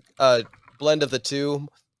kind of a blend of the two.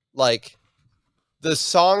 Like the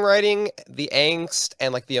songwriting, the angst,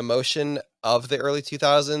 and like the emotion of the early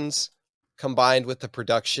 2000s combined with the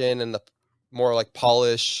production and the more like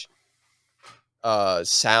polish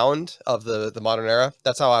sound of the modern era.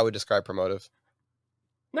 That's how I would describe Promotive.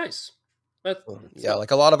 Nice. Yeah,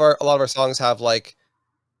 like a lot of our songs have like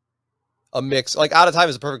a mix. Like Out of Time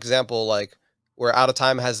is a perfect example, like where Out of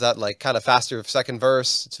Time has that like kind of faster second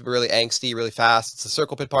verse. It's really angsty, really fast. It's the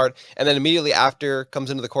circle pit part, and then immediately after comes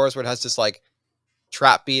into the chorus where it has this like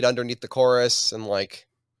trap beat underneath the chorus, and like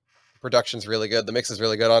production's really good. The mix is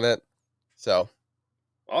really good on it. So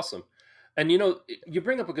awesome. And you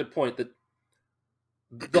bring up a good point that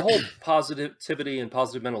the whole positivity and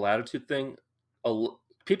positive mental attitude thing,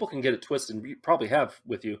 people can get it twisted, and you probably have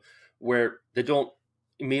with you, where they don't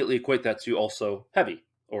immediately equate that to also heavy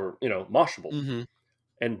or moshable, Mm-hmm.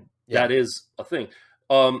 and Yeah. that is a thing.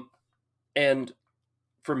 And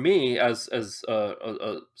for me, as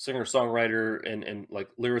a singer songwriter and like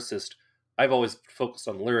lyricist, I've always focused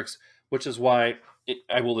on lyrics, which is why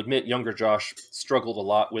I will admit younger Josh struggled a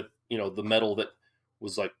lot with the metal that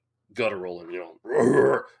was like guttural and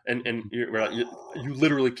you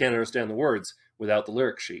literally can't understand the words without the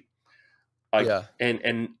lyric sheet. Yeah.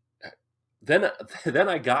 And then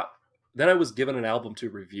I was given an album to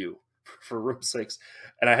review for Room 6,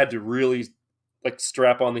 and I had to really like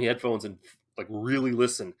strap on the headphones and like really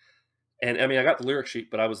listen. And I mean, I got the lyric sheet,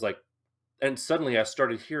 but I was like, and suddenly I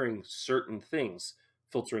started hearing certain things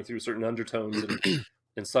filtering through, certain undertones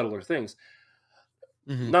and subtler things.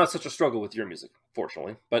 Mm-hmm. Not such a struggle with your music,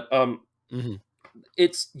 fortunately, but Mm-hmm.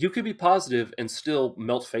 you could be positive and still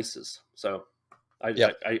melt faces. So I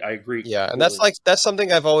agree. Yeah, and completely. that's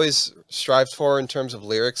something I've always strived for in terms of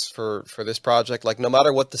lyrics for this project. Like, no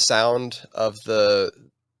matter what the sound of the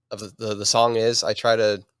song is, I try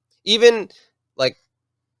to even like,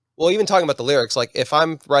 well, even talking about the lyrics, like if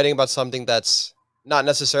I'm writing about something that's not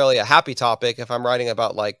necessarily a happy topic, if I'm writing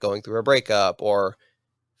about like going through a breakup or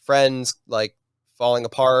friends like falling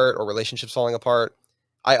apart or relationships falling apart,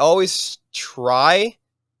 I always try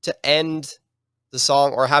to end the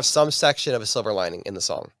song or have some section of a silver lining in the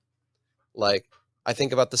song. Like, I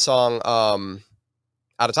think about the song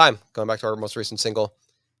Out of Time, going back to our most recent single.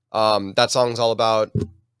 That song's all about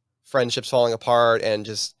friendships falling apart and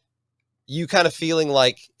just you kind of feeling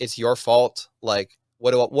like it's your fault. Like,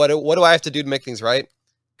 what do I have to do to make things right?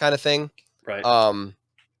 Kind of thing. Right. And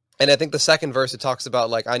I think the second verse, it talks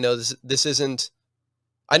about like, I know this isn't,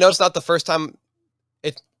 I know it's not the first time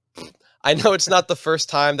I know it's not the first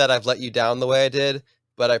time that I've let you down the way I did,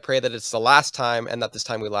 but I pray that it's the last time and that this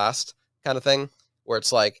time we last, kind of thing, where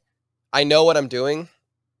it's like, I know what I'm doing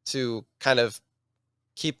to kind of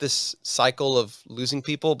keep this cycle of losing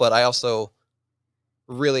people, but I also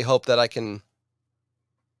really hope that I can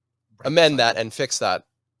amend that and fix that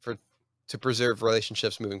to preserve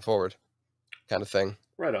relationships moving forward, kind of thing.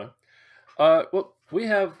 Right on. Well, we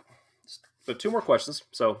have 2 more questions,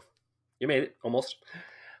 so you made it almost.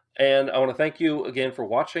 And I want to thank you again for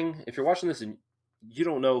watching. If you're watching this and you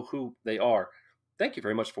don't know who they are, thank you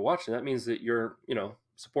very much for watching. That means that you're,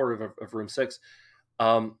 supportive of Room 6.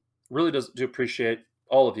 Really do appreciate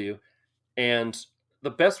all of you. And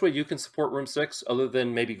the best way you can support Room 6, other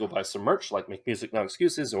than maybe go buy some merch, like Make Music Not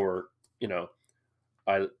Excuses, or,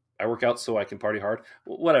 I work out so I can party hard,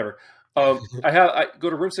 whatever. I go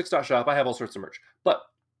to room6.shop. I have all sorts of merch. But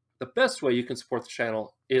the best way you can support the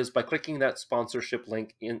channel is by clicking that sponsorship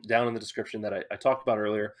link down in the description that I talked about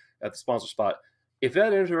earlier at the sponsor spot. If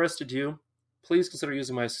that interested you, please consider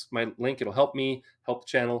using my link. It'll help me, help the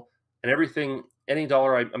channel, and everything, any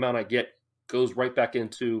dollar amount I get goes right back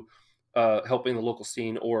into helping the local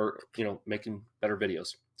scene or, making better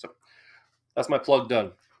videos. So that's my plug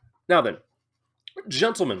done. Now then,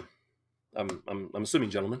 gentlemen, I'm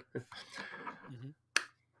assuming gentlemen. Mm-hmm.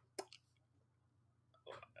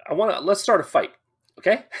 Let's start a fight,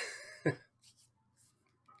 okay?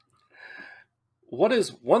 What is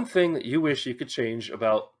one thing that you wish you could change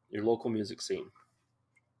about your local music scene?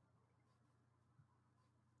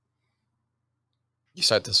 You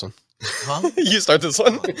start this one. Huh? You start this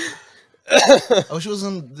one. I wish it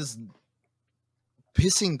wasn't this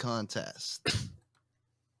pissing contest.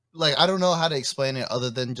 Like, I don't know how to explain it other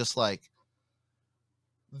than just like,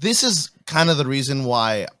 this is kind of the reason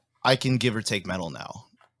why I can give or take metal now.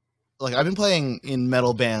 Like, I've been playing in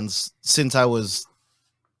metal bands since I was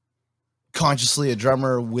consciously a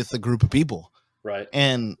drummer with a group of people. Right.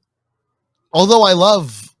 And although I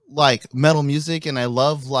love like metal music and I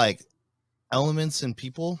love like elements and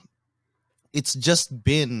people, it's just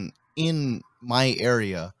been in my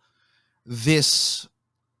area this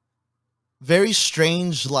very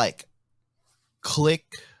strange like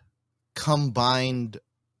clique combined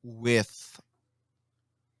with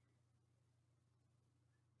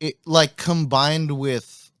it, like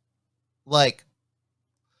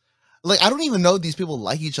I don't even know these people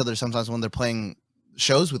like each other sometimes when they're playing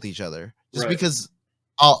shows with each other, just Right. because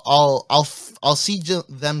I'll see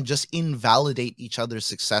them just invalidate each other's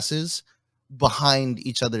successes behind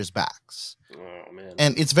each other's backs. Oh man.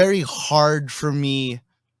 And it's very hard for me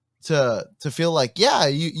to feel like, yeah,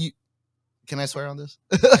 you can I swear on this?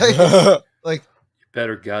 Like, you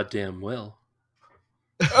better goddamn well.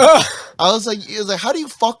 I was like, how do you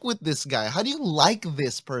fuck with this guy? How do you like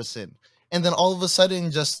this person? and then all of a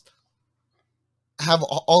sudden just have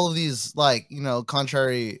all of these like, you know,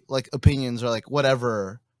 contrary like opinions or like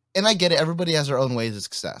whatever. And I get it, everybody has their own ways of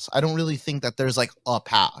success. I don't really think that there's like a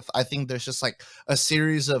path. I think there's just like a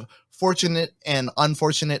series of fortunate and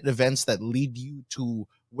unfortunate events that lead you to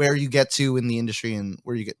where you get to in the industry and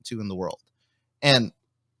where you get to in the world. And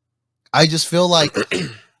I just feel like,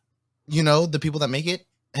 you know, the people that make it,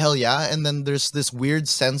 hell yeah. And then there's this weird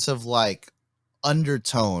sense of like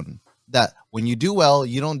undertone that when you do well,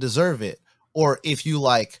 you don't deserve it. Or if you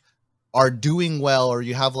like are doing well or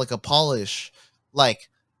you have like a polish, like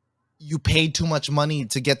you paid too much money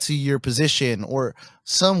to get to your position, or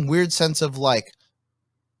some weird sense of like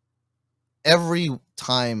every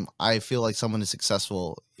time I feel like someone is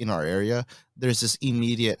successful in our area, there's this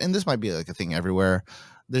immediate, and this might be like a thing everywhere,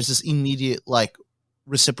 there's this immediate like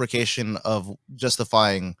reciprocation of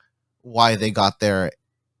justifying why they got there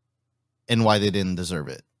and why they didn't deserve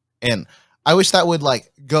it. And I wish that would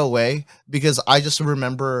like go away, because I just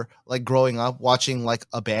remember like growing up watching like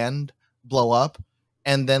a band blow up,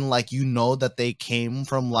 and then like, you know, that they came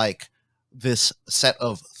from like this set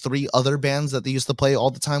of 3 other bands that they used to play all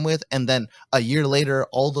the time with, and then a year later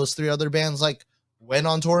all those 3 other bands like went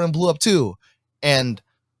on tour and blew up too. And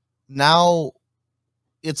now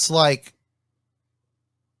it's like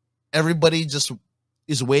everybody just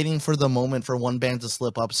is waiting for the moment for one band to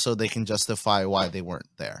slip up so they can justify why they weren't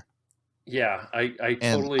there. Yeah, I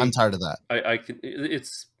And totally. I'm tired of that. I can.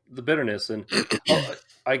 It's the bitterness, and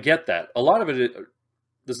I get that. A lot of it.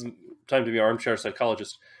 This is time to be armchair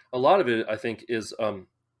psychologist. A lot of it, I think, is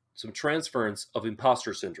some transference of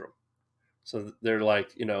imposter syndrome. So they're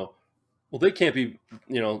like, you know, well, they can't be,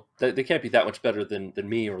 you know, they can't be that much better than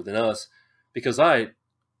me or than us, because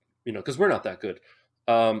because we're not that good.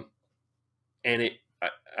 And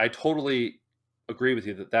I totally agree with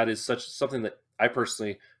you that is something that I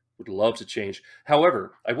personally would love to change.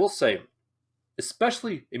 However, I will say,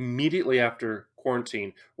 especially immediately after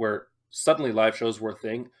quarantine, where suddenly live shows were a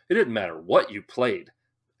thing, it didn't matter what you played.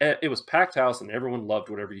 It was packed house and everyone loved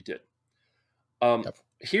whatever you did. Yep.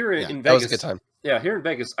 Here in Vegas, that was a good time. Yeah, here in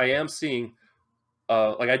Vegas, I am seeing,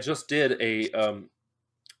 like I just did a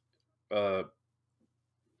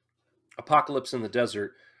Apocalypse in the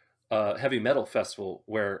Desert heavy metal festival,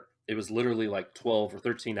 where it was literally like 12 or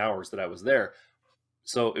 13 hours that I was there.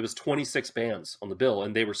 So it was 26 bands on the bill,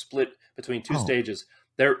 and they were split between 2 stages.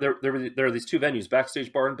 There are these 2 venues,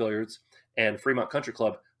 Backstage Bar and Billiards and Fremont Country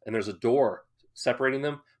Club, and there's a door separating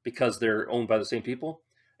them because they're owned by the same people.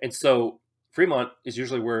 And so Fremont is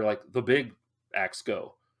usually where like the big acts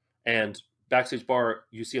go, and Backstage Bar,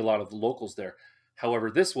 you see a lot of the locals there. However,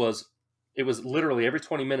 it was literally every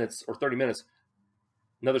 20 minutes or 30 minutes,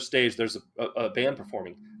 another stage, there's a band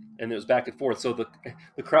performing, and it was back and forth. So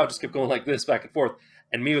the crowd just kept going like this, back and forth,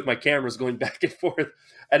 and me with my cameras going back and forth,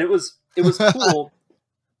 and it was cool,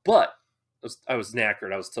 but I was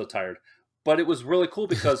knackered. I was so tired, but it was really cool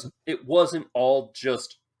because it wasn't all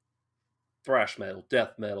just thrash metal,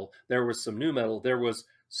 death metal. There was some new metal. There was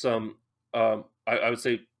some, I would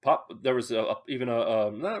say pop. There was even a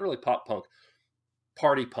not really pop punk,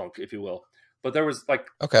 party punk, if you will. But there was like,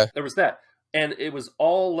 there was that. And it was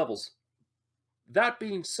all levels. That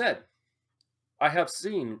being said, I have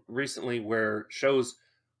seen recently where shows,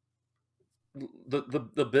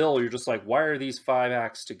 the bill, you're just like, why are these 5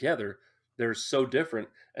 acts together? They're so different,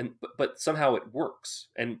 but somehow it works.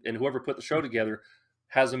 And whoever put the show together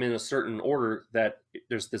has them in a certain order that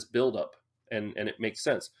there's this buildup, and it makes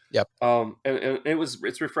sense. Yep. And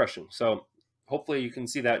it's refreshing. So hopefully you can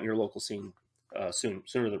see that in your local scene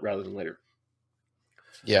sooner rather than later.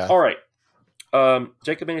 Yeah. All right.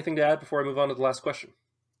 Jacob, anything to add before I move on to the last question?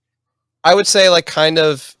 I would say, like, kind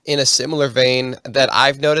of in a similar vein that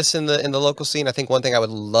I've noticed in the local scene, I think one thing I would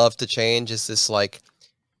love to change is this like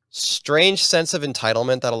strange sense of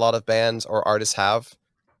entitlement that a lot of bands or artists have.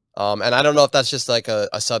 And I don't know if that's just like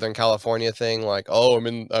a Southern California thing, like, oh, I'm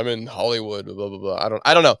in Hollywood, blah blah blah.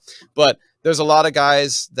 I don't know, but there's a lot of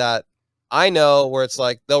guys that I know where it's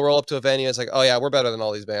like they'll roll up to a venue, it's like, oh yeah, we're better than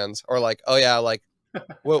all these bands, or like, oh yeah, like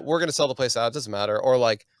we're gonna sell the place out, it doesn't matter, or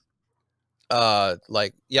like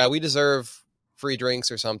yeah, we deserve free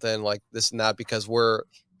drinks or something like this and that because we're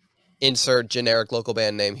insert generic local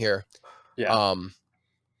band name here. Yeah.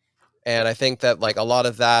 And I think that like a lot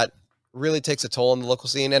of that really takes a toll on the local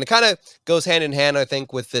scene, and it kind of goes hand in hand, I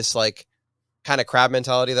think, with this like kind of crab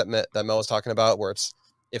mentality that Mel was talking about, where it's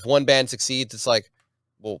if one band succeeds, it's like,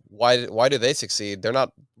 well, why do they succeed?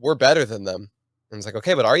 We're better than them. And it's like,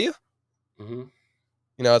 okay, but are you? Mm-hmm.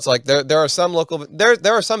 You know, it's like there are some there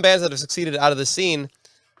are some bands that have succeeded out of the scene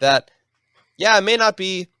that, yeah, it may not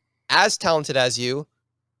be as talented as you,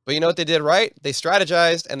 But you know what they did right? They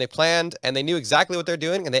strategized and they planned and they knew exactly what they're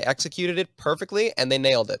doing and they executed it perfectly and they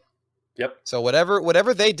nailed it. Yep. So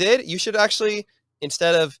whatever they did, you should actually,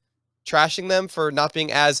 instead of trashing them for not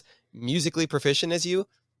being as musically proficient as you,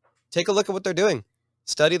 take a look at what they're doing.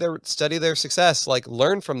 Study their success. Like,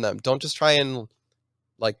 learn from them. Don't just try and,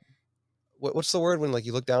 like, what's the word when, like,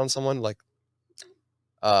 you look down on someone? Like,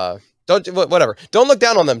 whatever. Don't look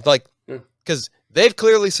down on them. Like, because they've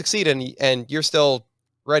clearly succeeded and you're still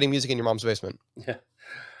writing music in your mom's basement. Yeah.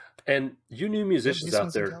 And you new musicians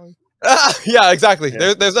out there. Yeah, exactly.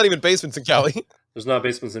 Yeah. There's not even basements in Cali. There's not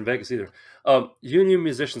basements in Vegas either. You new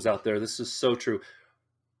musicians out there, this is so true.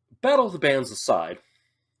 Battle of the bands aside,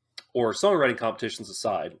 or songwriting competitions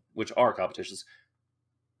aside, which are competitions,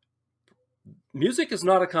 music is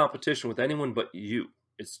not a competition with anyone but you.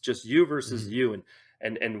 It's just you versus you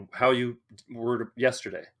and how you were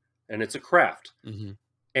yesterday. And it's a craft.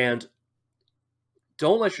 And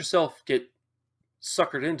don't let yourself get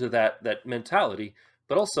suckered into that mentality.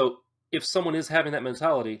 But also, if someone is having that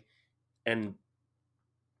mentality and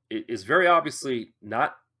is very obviously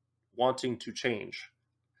not wanting to change,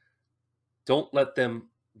 don't let them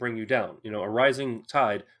bring you down. You know, a rising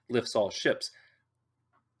tide lifts all ships.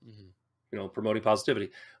 You know, promoting positivity.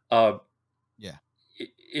 Yeah.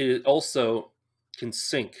 It also can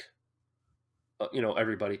sink, you know,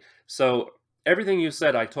 everybody. So everything you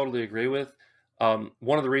said, I totally agree with.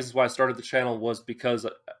 One of the reasons why I started the channel was because,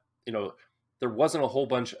 you know, there wasn't a whole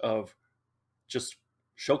bunch of just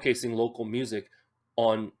showcasing local music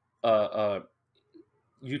on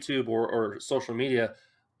YouTube or social media,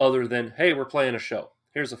 other than, hey, we're playing a show.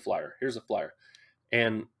 Here's a flyer. Here's a flyer.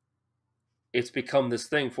 And it's become this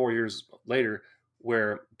thing 4 years later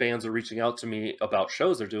where bands are reaching out to me about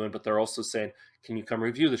shows they're doing, but they're also saying, can you come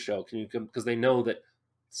review the show? Can you come? Because they know that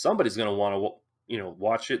somebody's going to want to, you know,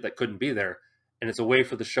 watch it that couldn't be there. And it's a way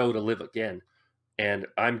for the show to live again. And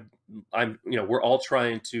I'm, you know, we're all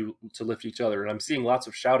trying to lift each other. And I'm seeing lots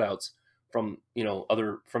of shout outs from, you know,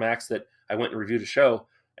 from acts that I went and reviewed a show,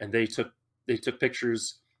 and they took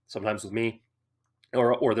pictures sometimes with me,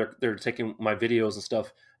 or they're taking my videos and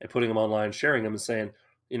stuff and putting them online, sharing them and saying,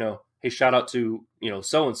 you know, hey, shout out to, you know,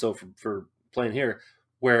 so-and-so for playing here.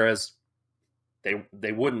 Whereas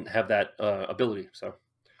they wouldn't have that ability. So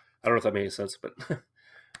I don't know if that made any sense, but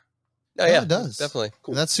Oh, yeah, it does. Definitely.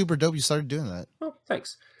 Cool. That's super dope. You started doing that. Oh,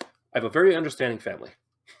 thanks. I have a very understanding family.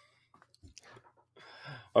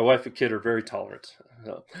 My wife and kid are very tolerant.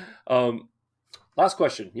 Last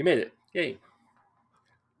question. You made it. Yay.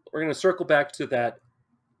 We're going to circle back to that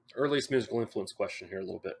earliest musical influence question here a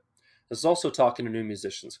little bit. This is also talking to new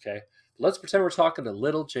musicians, okay? Let's pretend we're talking to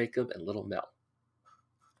little Jacob and little Mel.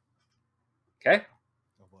 Okay?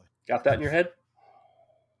 Oh boy. Got that in your head?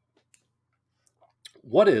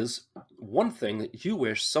 What is one thing that you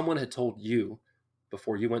wish someone had told you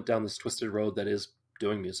before you went down this twisted road that is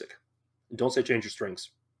doing music? And don't say change your strings.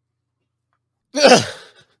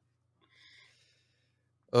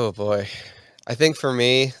 Oh boy. I think for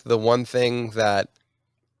me, the one thing that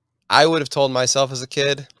I would have told myself as a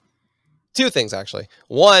kid, two things actually.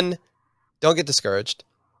 One, don't get discouraged.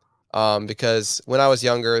 Because when I was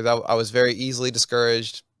younger, I was very easily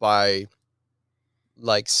discouraged by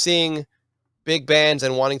like seeing big bands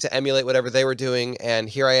and wanting to emulate whatever they were doing. And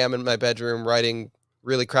here I am in my bedroom writing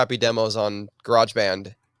really crappy demos on GarageBand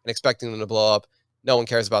and expecting them to blow up. No one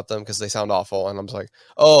cares about them because they sound awful. And I'm just like,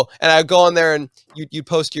 oh, and I go on there and you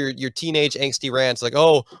post your teenage angsty rants like,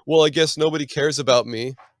 oh, well, I guess nobody cares about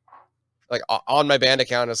me. Like on my band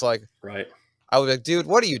account, it's like, right. I would be like, dude,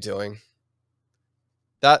 what are you doing?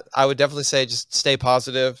 That I would definitely say, just stay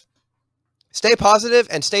positive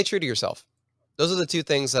and stay true to yourself. Those are the two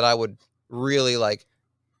things that I would really like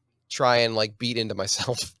try and like beat into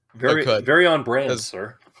myself. Very on brand,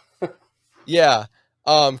 sir. Yeah.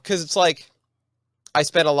 Cause it's like, I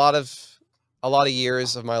spent a lot of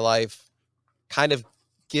years of my life kind of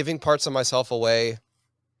giving parts of myself away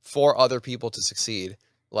for other people to succeed,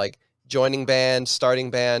 like joining bands, starting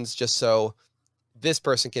bands, just so this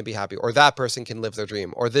person can be happy, or that person can live their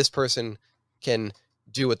dream, or this person can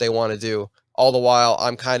do what they want to do. All the while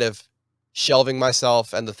I'm kind of shelving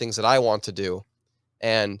myself and the things that I want to do.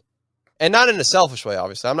 And not in a selfish way,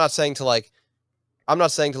 obviously. I'm not saying to like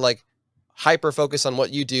hyper focus on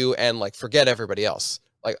what you do and like forget everybody else.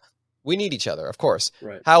 Like, we need each other, of course.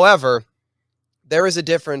 Right. However, there is a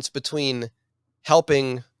difference between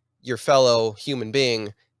helping your fellow human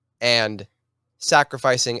being and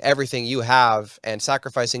sacrificing everything you have and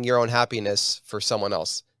sacrificing your own happiness for someone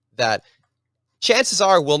else that chances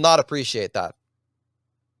are will not appreciate that.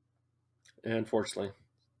 Unfortunately.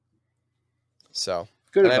 So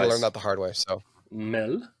good advice. I had to advice. learn that the hard way. So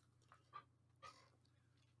Mel.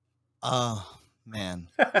 Man.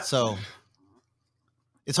 So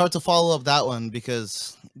it's hard to follow up that one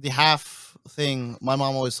because the half thing my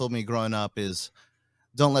mom always told me growing up is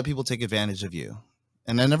don't let people take advantage of you.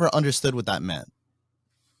 And I never understood what that meant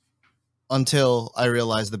until I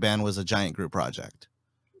realized the band was a giant group project.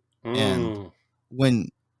 And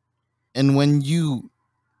when you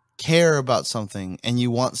care about something and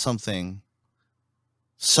you want something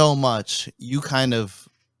so much, you kind of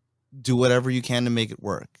do whatever you can to make it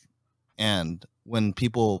work. And when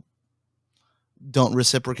people don't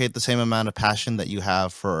reciprocate the same amount of passion that you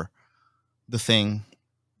have for the thing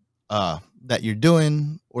that you're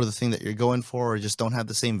doing or the thing that you're going for, or just don't have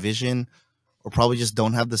the same vision or probably just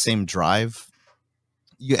don't have the same drive,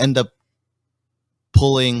 you end up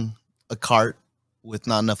pulling a cart with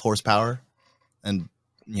not enough horsepower and,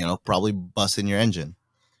 you know, probably busting your engine.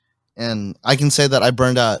 And I can say that I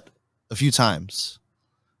burned out a few times.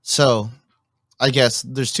 So I guess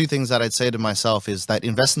there's two things that I'd say to myself is that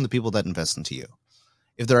invest in the people that invest into you.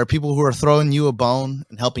 If there are people who are throwing you a bone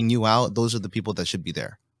and helping you out, those are the people that should be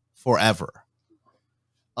there forever.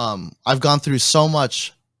 I've gone through so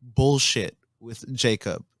much bullshit with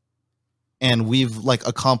Jacob and we've like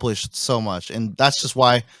accomplished so much. And that's just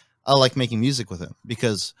why I like making music with him,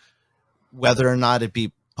 because whether or not it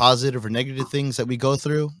be positive or negative things that we go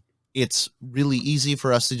through, it's really easy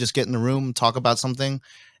for us to just get in the room, talk about something,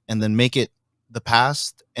 and then make it the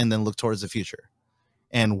past and then look towards the future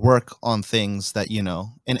and work on things that, you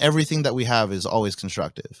know, and everything that we have is always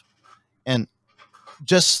constructive. And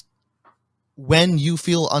just when you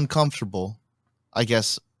feel uncomfortable, I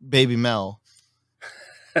guess, baby Mel,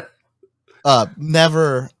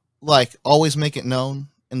 never like always make it known.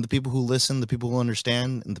 And the people who listen, the people who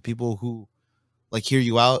understand, and the people who like hear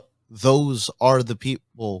you out, those are the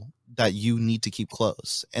people that you need to keep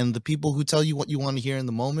close. And the people who tell you what you want to hear in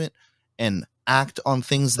the moment and act on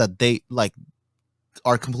things that they like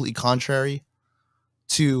are completely contrary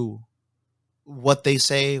to what they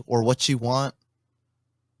say or what you want,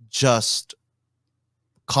 just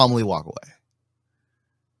calmly walk away.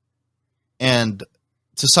 And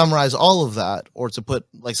to summarize all of that, or to put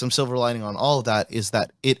like some silver lining on all of that, is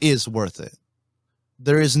that it is worth it.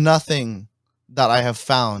 There is nothing that I have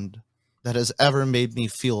found that has ever made me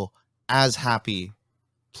feel as happy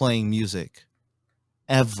playing music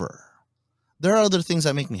ever. There are other things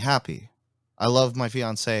that make me happy. I love my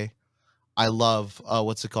fiance. I love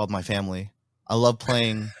what's it called? My family. I love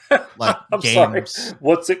playing like I'm games. sorry.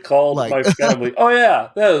 What's it called? Like- My family. Oh yeah.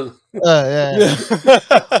 That was-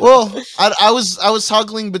 Yeah. Well, I was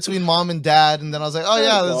toggling between mom and dad, and then I was like, oh That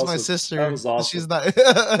yeah, was that's my awesome. sister. That was awesome. She's not.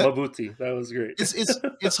 Mabuti. That was great.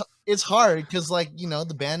 It's hard because, like, you know,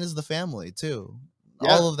 the band is the family too.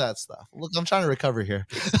 Yeah. All of that stuff. Look, I'm trying to recover here.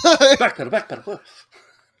 Back pedal.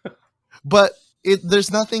 But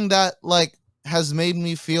there's nothing that like has made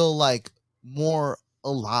me feel like more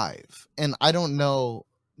alive. And I don't know,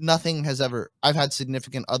 nothing has ever, I've had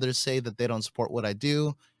significant others say that they don't support what I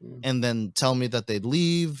do, and then tell me that they'd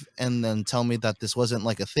leave, and then tell me that this wasn't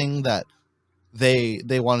like a thing that they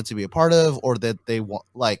wanted to be a part of, or that they want,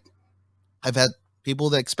 like, I've had people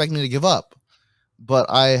that expect me to give up. But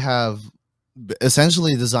I have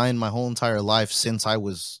essentially designed my whole entire life since I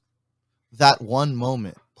was that one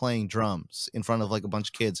moment playing drums in front of like a bunch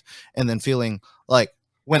of kids, and then feeling like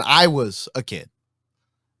when I was a kid,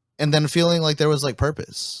 and then feeling like there was like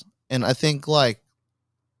purpose. And I think like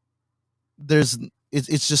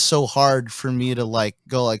it's just so hard for me to like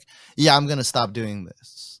go like, yeah, I'm gonna stop doing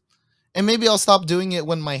this. And maybe I'll stop doing it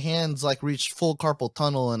when my hands like reach full carpal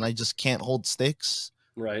tunnel and I just can't hold sticks.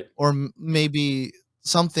 Right. Or maybe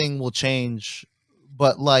something will change.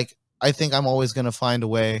 But like, I think I'm always gonna find a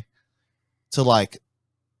way to like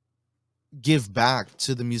give back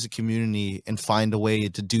to the music community and find a way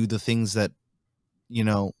to do the things that, you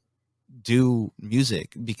know, do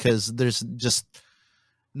music, because there's just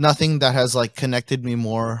nothing that has like connected me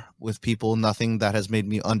more with people, nothing that has made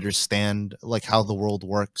me understand like how the world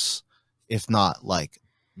works, if not like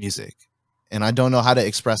music. And I don't know how to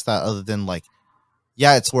express that other than like,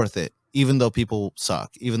 yeah, it's worth it, even though people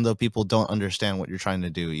suck, even though people don't understand what you're trying to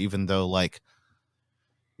do, even though like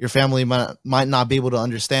your family might not be able to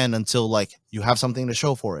understand until like you have something to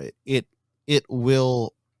show for it. It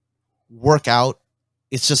will work out.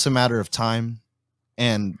 It's just a matter of time,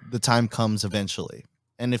 and the time comes eventually.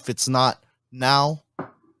 And if it's not now,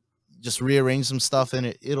 just rearrange some stuff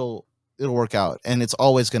and it'll work out. And it's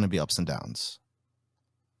always going to be ups and downs.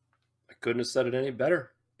 I couldn't have said it any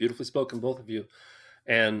better. Beautifully spoken, both of you.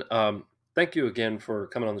 And thank you again for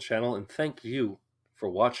coming on the channel, and thank you for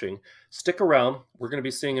watching. Stick around. We're going to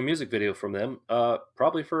be seeing a music video from them,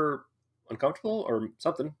 probably for Uncomfortable or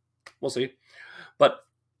something. We'll see. But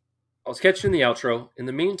I'll catch you in the outro. In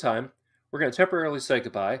the meantime, we're going to temporarily say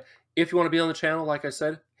goodbye. If you want to be on the channel, like I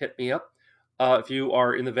said, hit me up. If you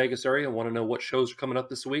are in the Vegas area and want to know what shows are coming up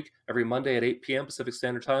this week, every Monday at 8 p.m. Pacific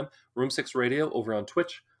Standard Time, Room 6 Radio over on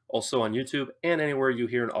Twitch, also on YouTube, and anywhere you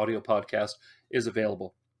hear an audio podcast is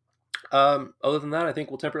available. Other than that, I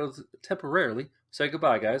think we'll temporarily say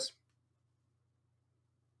goodbye, guys.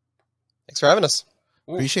 Thanks for having us.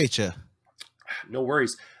 Appreciate you. No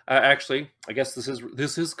worries. Actually, I guess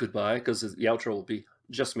this is goodbye because the outro will be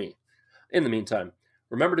just me. In the meantime,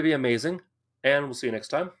 remember to be amazing, and we'll see you next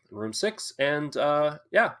time in Room 6. And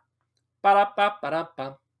yeah,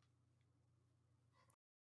 ba-da-ba-ba-da-ba.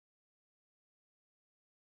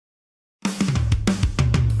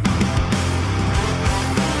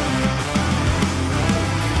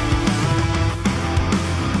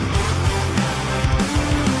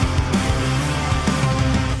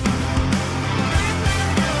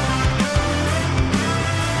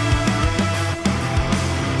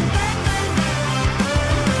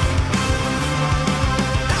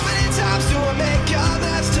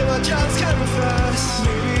 Just confess.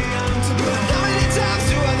 Maybe I'm to blame. How many times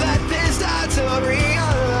do I let this die till I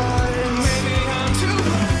realize? Maybe I'm to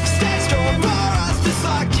blame. Stay strong for us, just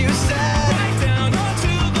like you said. Right down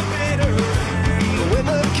onto the bitter end. But when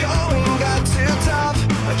the going got too tough,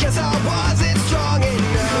 I guess I wasn't strong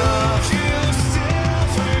enough. Could you still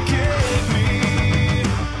forgive me?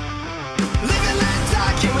 Live and let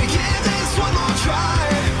die, can we give this one more try?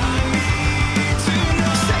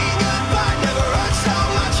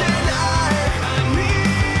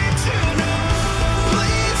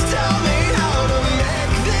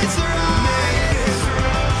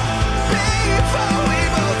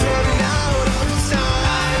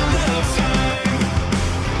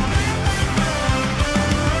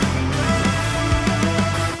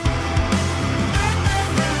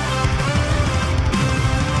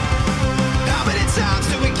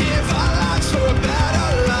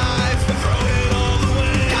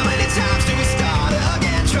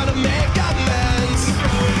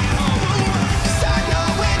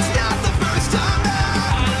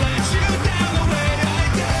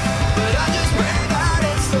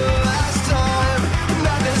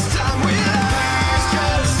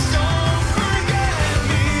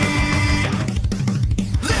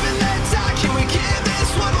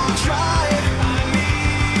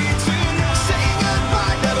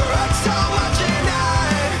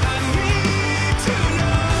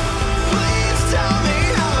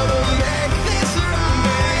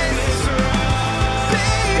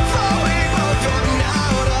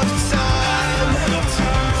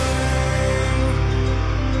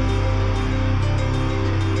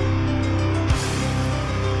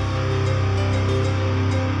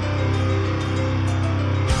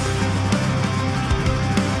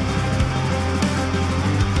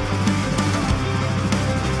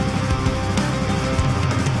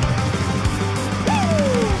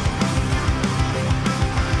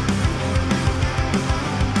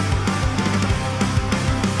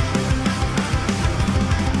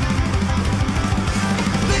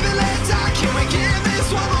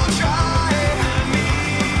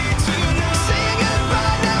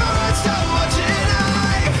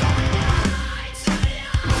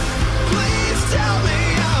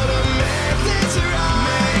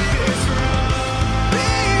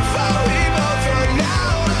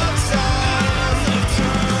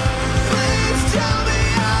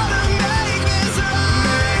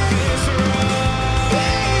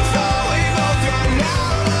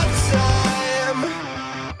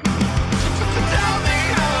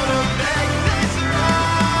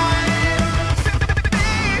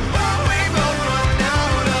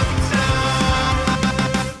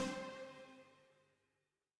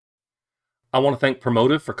 I want to thank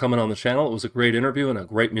Promotive for coming on the channel. It was a great interview and a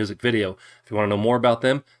great music video. If you want to know more about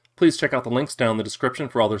them, please check out the links down in the description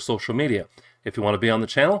for all their social media. If you want to be on the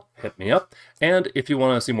channel, hit me up. And if you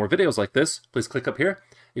want to see more videos like this, please click up here.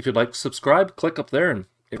 If you'd like to subscribe, click up there, and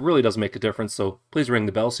it really does make a difference, so please ring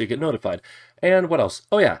the bell so you get notified. And what else?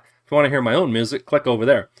 Oh yeah, if you want to hear my own music, click over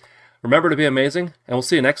there. Remember to be amazing, and we'll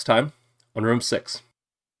see you next time on Room 6.